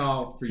telling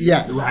y'all for years.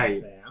 Yes.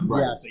 Right.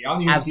 Yes. So y'all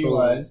knew absolutely.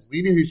 who she was.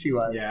 We knew who she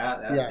was.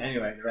 Yeah. Yes.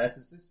 Anyway, the rest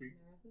is history.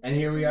 And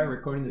here we are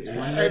recording the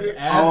 20th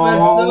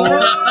Oh,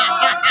 episode.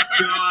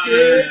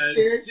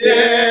 Cheers.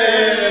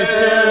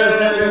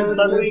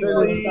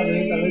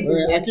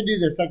 Wait, I can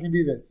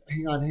do this.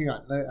 Hang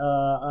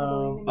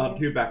on.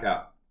 Two back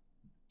out.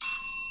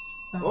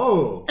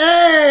 Oh.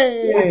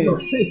 Hey!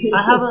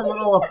 I have a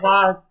little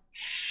applause.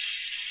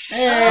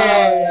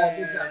 Hey!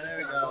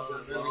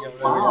 There we go.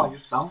 Wow, your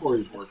soundboard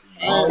is working.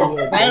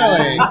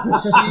 Finally.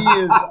 She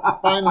is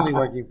finally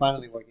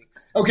working.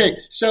 Okay,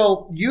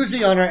 so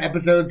usually on our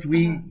episodes,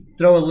 we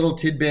throw a little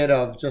tidbit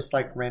of just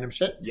like random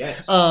shit.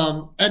 Yes.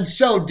 And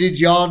so did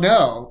y'all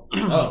know?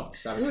 Oh,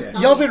 that was good.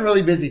 Y'all been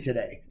really busy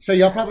today, so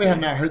y'all probably have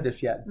not heard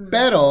this yet.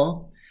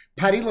 Pero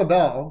Patti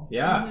LaBelle,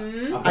 Yeah.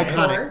 Mm-hmm. Okay.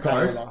 iconic Of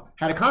course. Patti LaBelle,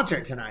 had a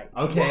concert tonight.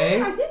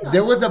 Okay. I did not.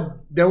 There was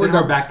a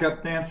Our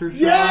backup dancers.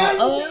 yes.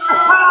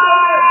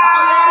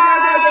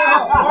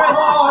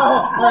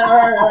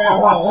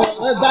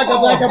 Back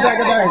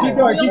up. Keep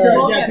going.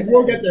 Yeah, because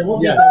we'll get there.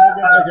 We'll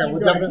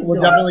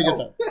definitely get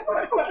there.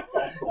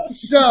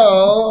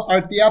 So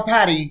our Thea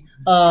Patty,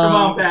 Come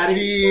on, Patty.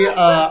 she,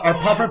 our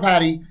proper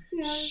Patty,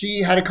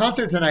 she had a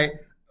concert tonight.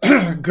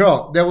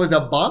 Girl, there was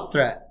a bomb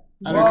threat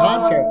at her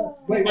concert.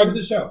 Wait, where was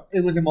the show?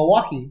 It was in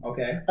Milwaukee.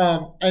 Okay.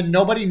 And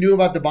nobody knew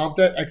about the bomb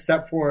threat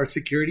except for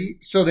security.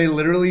 So they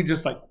literally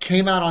just like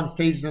came out on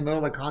stage in the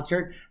middle of the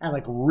concert and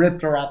like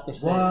ripped her off the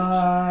stage. What?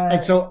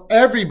 And so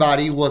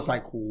everybody was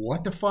like,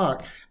 what the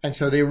fuck? And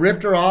so they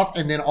ripped her off,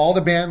 and then all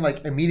the band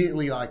like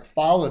immediately like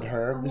followed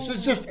her. This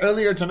was just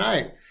earlier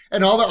tonight.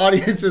 And all the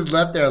audiences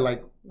left there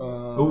like,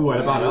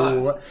 what about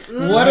us?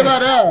 What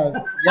about us?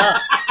 Yeah.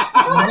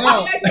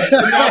 No.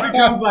 That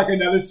becomes like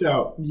another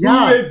show.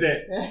 Yeah. Who is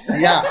it?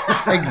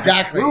 Yeah,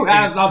 exactly. Who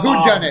has the Who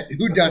bomb? done it?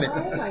 Who done it?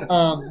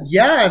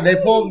 Yeah, and they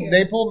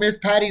pulled Miss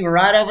Patty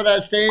right over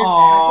that stage.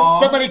 Aww.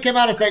 Somebody came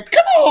out and said,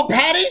 "Come on,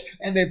 Patty,"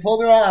 and they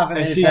pulled her off, and,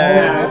 And they she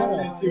said,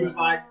 and she was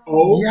like,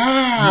 "Oh,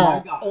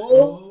 "Yeah, my God.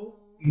 oh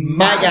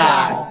my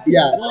guy.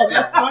 Yes. Well,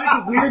 that's funny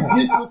because we were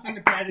just listening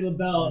to Patti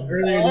LaBelle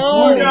earlier this Oh,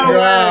 morning.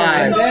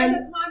 God. So And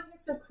in the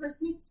context of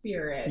Christmas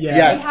spirit,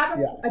 Yes, we have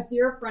yes. a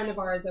dear friend of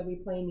ours that we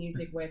play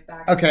music with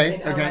back Okay,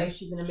 in LA. okay.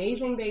 She's an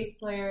amazing bass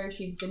player.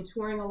 She's been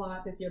touring a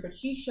lot this year, but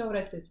she showed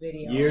us this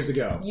video years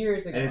ago. And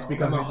And it's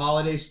become a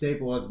holiday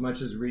staple as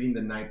much as reading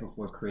The Night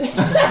Before Christmas.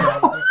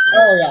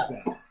 Oh,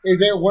 yeah.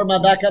 Is it Where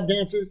My Backup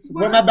Dancers?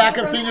 Where My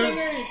Backup Singers?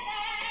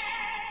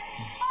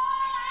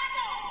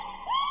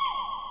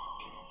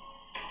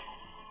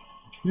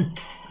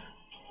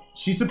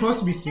 She's supposed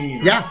to be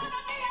singing. Yeah.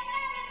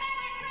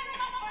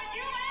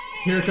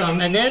 Here it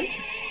comes. And then?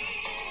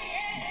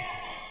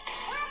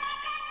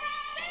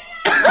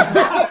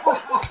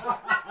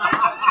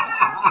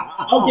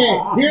 Okay,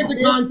 here's the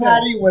Miss context.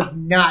 Patti was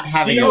not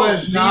having She it.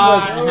 was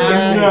not having it.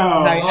 having it.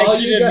 No. And All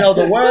she you didn't got-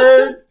 know the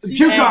words.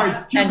 Cue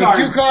cards. Cue and the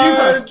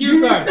cards.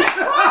 cue cards.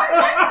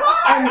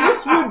 And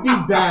this would be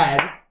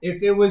bad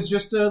if it was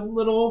just a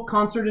little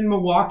concert in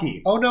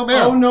Milwaukee. Oh, no, Oh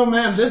ma'am. no,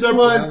 ma'am! This No,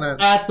 was ma'am.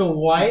 at the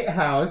White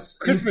House,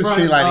 in Christmas front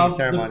tree lighting of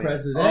ceremony. The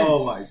president.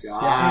 Oh my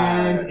god.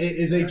 And it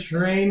is a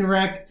train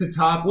wreck to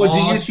top. Well, do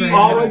all you see- train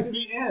Always wrecks.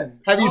 be in.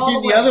 Have you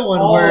seen the Always- other one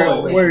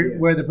always.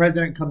 where the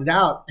president comes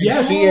out and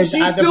Yes, she is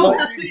she at the still boat?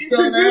 has to She's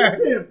still there.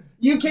 introduce him.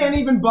 You can't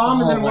even bomb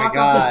and Oh then my walk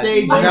off the God.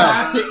 stage. You No,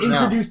 have to no.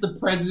 introduce the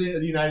president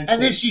of the United States.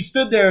 And then she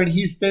stood there and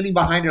he's standing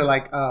behind her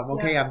like,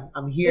 okay,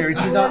 I'm here. It's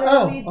And she's like,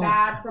 literally oh.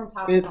 bad from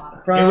top to It- bottom.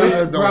 from- It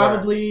was the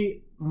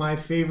probably my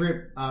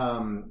favorite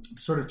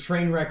sort of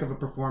train wreck of a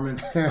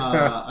performance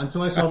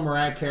until I saw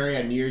Mariah Carey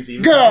on New Year's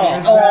Eve. Girl!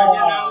 Years back, Oh. and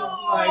I was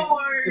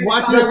like,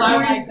 watching her live.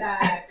 like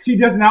that. She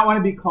does not want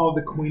to be called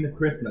the Queen of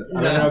Christmas.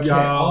 I don't know if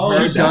y'all. Oh,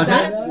 She heard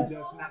doesn't? that. She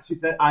does not. She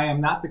said, "I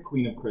am not the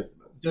Queen of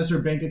Christmas." Does her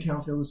bank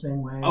account feel the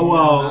same way? Oh,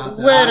 well,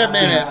 Wait a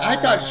minute. I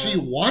thought she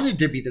wanted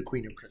to be the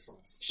Queen of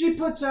Christmas. She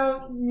puts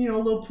out,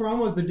 little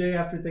promos the day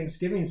after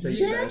Thanksgiving, so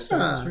you better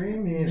start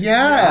streaming.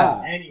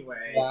 Yeah.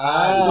 Anyway,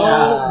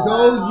 Wow.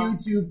 go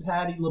YouTube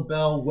Patti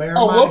LaBelle. Where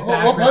Oh, my we'll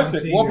background post it.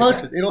 singer. We'll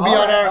post it. It'll be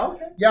on our.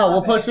 Okay. Yeah,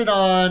 we'll post it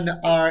on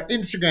our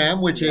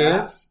Instagram, which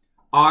is.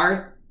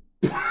 Our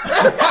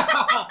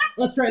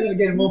Let's try that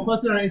again. We'll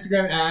post it on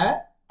Instagram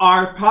at.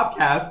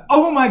 podcast.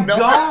 Oh my No.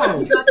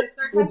 god! You got this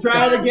third We'll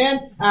try it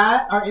again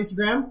at our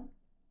Instagram.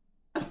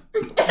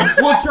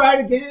 We'll try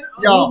it again.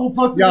 Y'all, we'll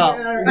post it y'all,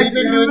 again at our we've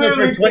been Instagram. doing this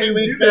for 20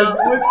 weeks now.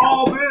 With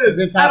all this,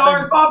 This at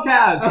our happens.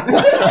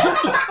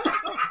 podcast.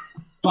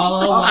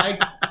 Follow,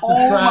 like, Follow,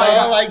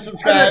 subscribe, like,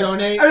 subscribe,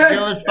 donate. give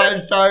us 5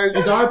 stars.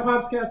 Is our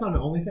Popscast on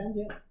OnlyFans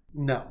yet?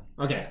 No,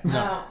 Okay.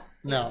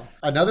 no.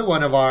 Another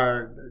one of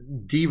our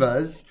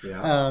divas,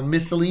 Yeah.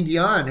 Miss Celine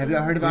Dion. Have you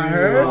heard about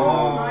her?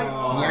 Oh my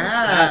god.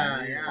 Yeah,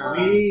 Oh,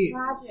 We-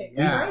 tragic.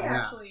 Yeah, Trey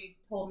yeah. actually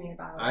told me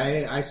about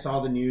it. I saw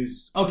the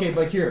news. Okay,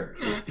 but here,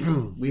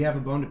 we have a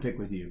bone to pick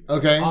with you.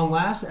 Okay, On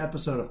last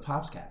episode of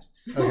Popscast,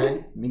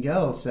 okay.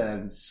 Miguel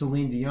said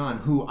Celine Dion,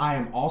 who I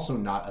am also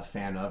not a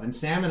fan of, and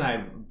Sam and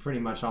I pretty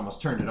much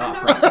almost turned it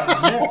off. Right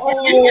there.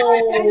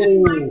 Oh,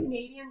 my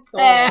Canadian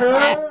soul.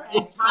 Her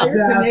entire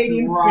That's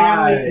Canadian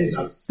right. family is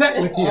upset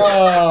with you.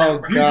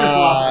 Oh, You just lost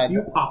God. a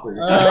few poppers.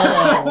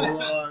 Oh,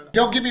 Lord.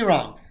 Don't get me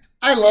wrong.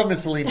 I love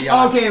Miss Celine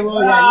Dion. Okay,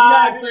 well, yeah,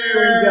 you got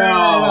there we go.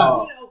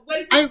 No, what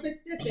is the I'm-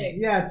 specific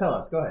Yeah, tell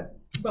us. Go ahead.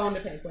 bone to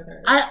pick with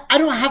her? I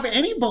don't have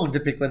any bone to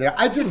pick with her.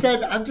 I just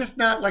said I'm just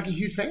not like a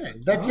huge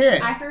fan. That's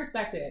it. I have to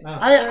respect it. Oh.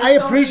 I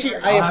appreciate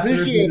I'll have to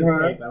appreciate review the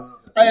her. tape.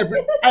 I don't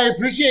know. I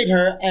appreciate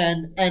her,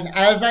 and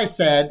as I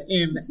said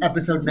in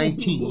episode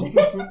 19,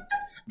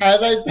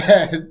 as I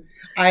said,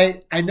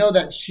 I know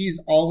that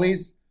she's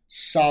always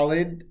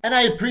solid, and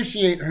I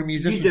appreciate her You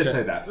musicianship. did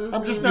say that.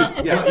 I'm just not.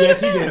 I'm Yeah. just not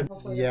Yes, a you fan. did.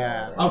 Hopefully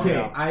Yeah. it's all Okay,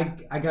 Yeah.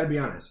 I gotta be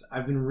honest.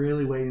 I've been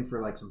really waiting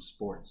for like some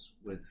sports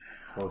with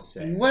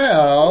Jose.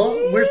 Well,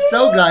 we're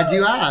so glad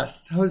you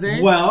asked,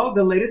 Jose. Well,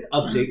 the latest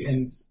update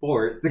in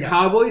sports: the Yes.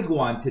 Cowboys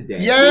won today.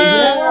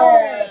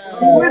 Yeah.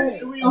 We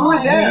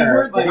were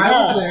there. I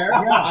was there.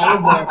 Yeah. I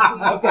was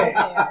there. Okay.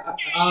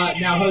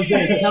 there. Now,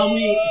 Jose, tell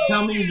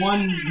me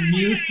one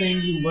new thing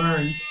you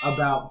learned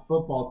about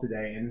football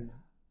today and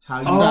how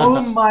you got Oh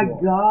the my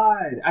sport.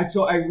 god!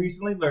 So I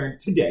recently learned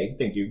today.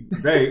 Thank you.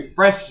 Very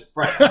fresh.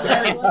 Very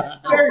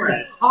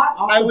fresh. Hot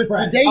off I the was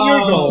press. today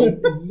years old.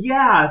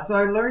 Yeah. So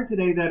I learned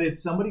today that if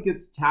somebody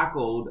gets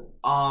tackled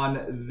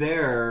on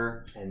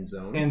their End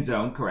zone. end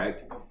zone,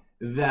 correct,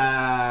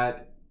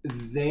 that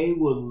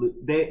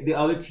the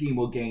other team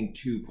will gain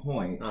 2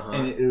 points, Uh-huh.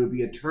 and it will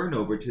be a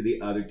turnover to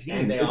the other team.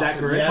 And they Is that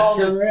also- correct? That's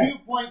correct.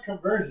 2-point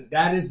conversion.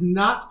 That is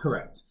not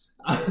correct.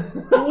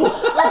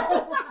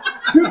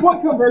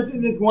 2-point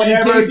conversion is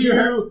whenever case you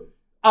you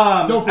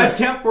Go for it.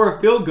 attempt for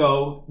a field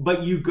goal,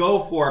 but you go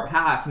for a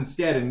pass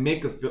instead and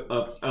make a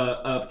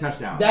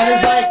touchdown. That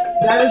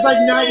is like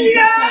 90%.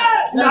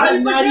 That's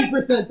like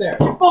 90% there.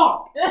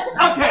 Fuck.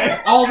 Okay.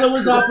 All that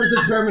was off was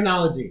the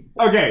terminology.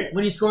 Okay.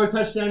 When you score a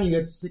touchdown, you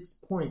get 6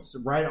 points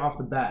right off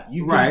the bat.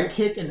 You can Right.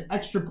 kick an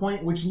extra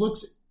point, which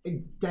looks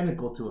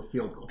identical to a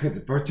field goal.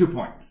 For 2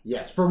 points.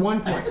 Yes, for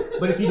 1 point.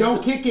 But if you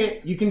don't kick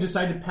it, you can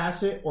decide to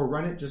pass it or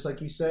run it, just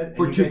like you said. And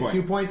for you 2 get points.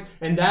 2 points.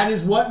 And that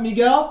is what,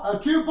 Miguel? A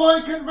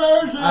 2-point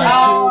conversion.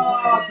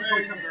 Oh,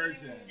 2-point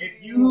conversion.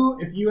 If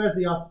you as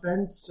the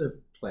offensive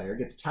player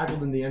gets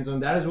tackled in the end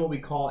zone, that is what we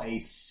call a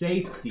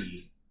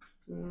safety.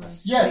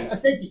 Yes, a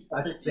safety.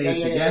 A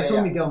safety. That's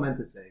what Miguel meant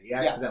to say. He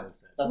accidentally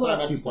said. That's what I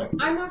meant to say.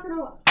 I'm not going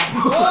to...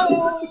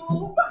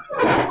 Whoa!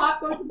 Pop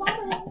goes the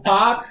bottle.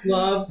 Pops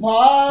loves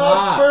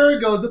Popper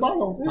goes the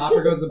bottle.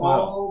 Popper goes the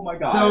bottle. Oh my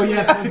God. So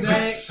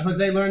yes,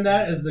 Jose learned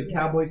that as the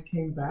Cowboys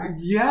came back.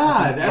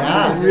 Yeah,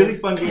 that was a really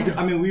fun game.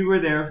 I mean, we were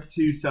there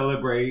to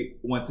celebrate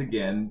once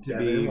again to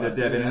be the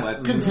Devin and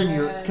Weston.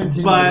 Continue.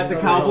 But the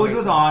Cowboys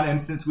was on,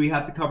 and since we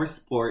had to cover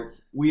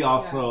sports, we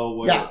also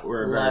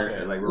were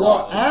very like.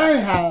 Well, I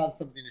have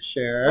something to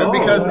share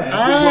because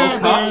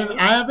I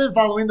have been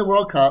following the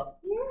World Cup.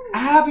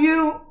 Have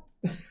you?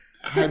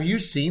 Have you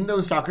seen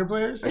those soccer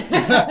players?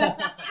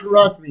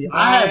 Trust me,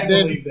 I have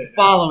been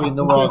following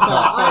the World Cup.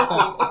 Honestly,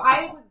 if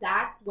I was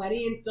that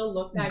sweaty and still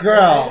looked that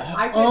Girl, good,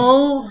 I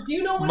could, do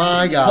you know what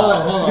my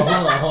God.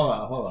 Hold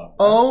on.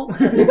 Oh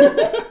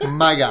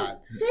my God.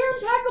 They're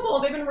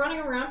impeccable. They've been running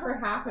around for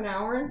half an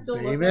hour and still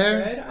look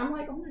that good. I'm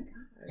like, oh my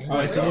God. All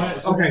right, so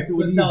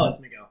tell us,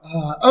 Miguel.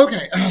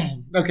 Okay.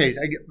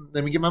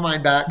 Let me get my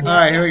mind back. All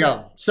right, here we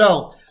go.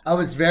 So I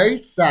was very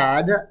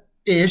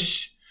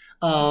sad-ish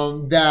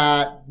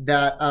that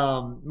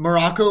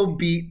Morocco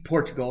beat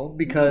Portugal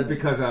because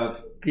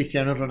of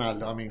Cristiano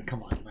Ronaldo. I mean,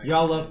 come on.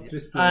 Y'all love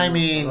Cristiano. I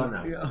mean,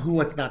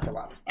 what's not to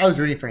love? I was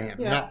rooting for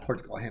him, not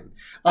Portugal. Him.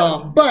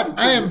 But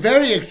I am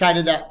very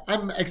excited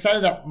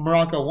that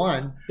Morocco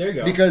won. There you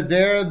go. Because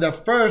they're the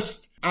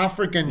first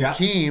African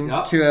team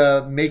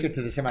to make it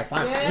to the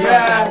semifinals.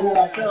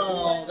 Yeah.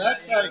 So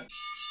that's like.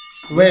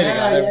 Wait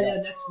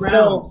next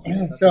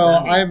round.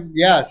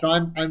 So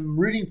I'm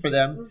rooting for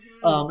them.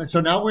 And so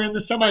now we're in the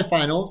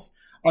semifinals.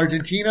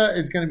 Argentina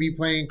is going to be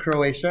playing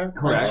Croatia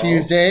on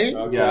Tuesday.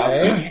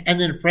 Okay. And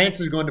then France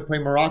is going to play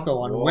Morocco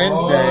on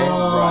Wednesday.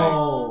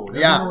 Right.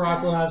 Yeah.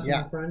 Morocco have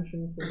some French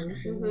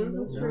information?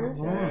 That's true.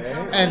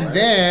 Okay. And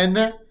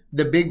then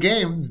the big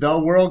game, the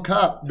World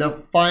Cup, the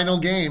final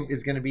game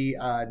is going to be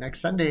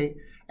next Sunday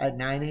at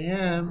 9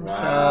 a.m.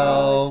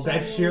 Wow. So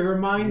set your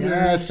reminder.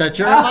 Yeah, set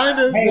your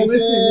reminders. Hey, bitches.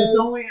 listen, this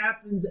only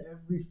happens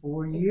every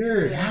 4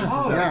 years.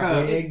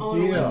 Big deal.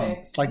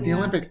 Olympics. It's like the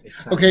Olympics.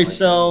 Okay,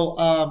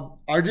 so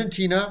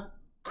Argentina,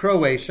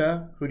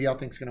 Croatia. Who do y'all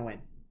think is going to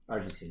win?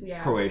 Argentina.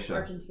 Yeah, Croatia.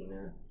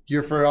 Argentina.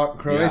 You're for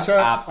Croatia?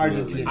 Yeah,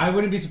 absolutely. Argentina. I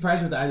wouldn't be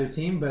surprised with either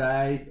team, but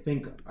I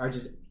think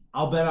Argentina.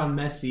 I'll bet on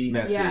Messi.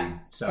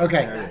 Yes. So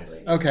Okay.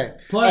 Exactly. Okay.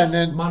 Plus, and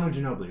then Manu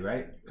Ginobili,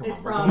 right? It's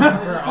on, from-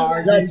 for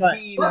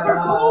Argentina.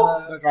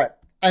 That's right.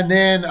 And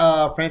then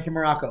France and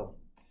Morocco.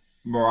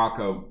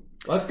 Morocco.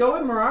 Let's go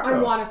with Morocco. I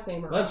want to say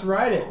Morocco. Let's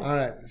ride it. All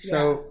right.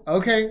 So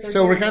okay. They're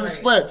So we're doing kind of great.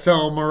 split.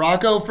 So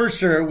Morocco for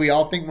sure. We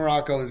all think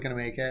Morocco is going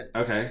to make it.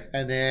 Okay.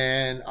 And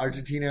then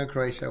Argentina,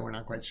 Croatia. We're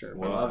not quite sure.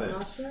 Love I'm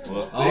not sure.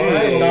 We'll see. All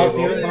right, So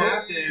see what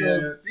happens.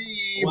 we'll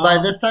see. Wow. By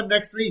this time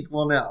next week,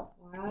 we'll know.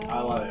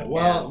 I love it.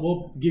 Well,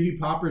 we'll give you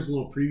Poppers a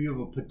little preview of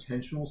a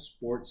potential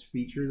sports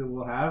feature that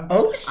we'll have.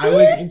 Oh, shit. I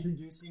was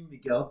introducing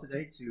Miguel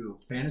today to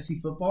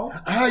fantasy football.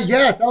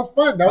 Yes, that was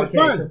fun. That was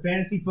fun. So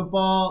fantasy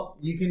football,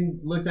 you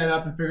can look that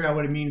up and figure out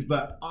what it means.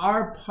 But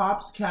our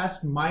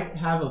Popscast might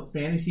have a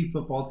fantasy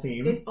football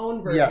team Its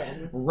own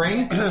version.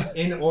 ranked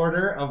in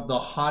order of the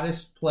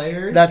hottest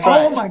players. That's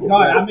right. Oh my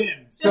god, I'm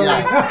in. So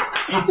Yes.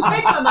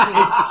 Take my money.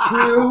 it's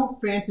true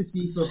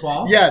fantasy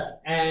football. Yes.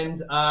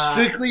 And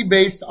Strictly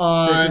based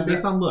on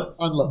looks.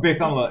 looks.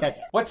 Based on looks. That's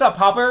right. What's up,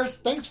 Poppers?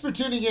 Thanks for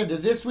tuning in to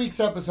this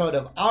week's episode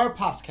of our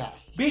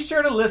Popscast. Be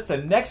sure to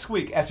listen next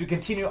week as we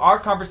continue our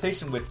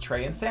conversation with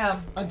Trey and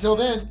Sam. Until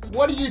then,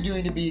 what are you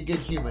doing to be a good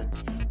human?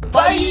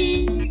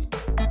 Bye!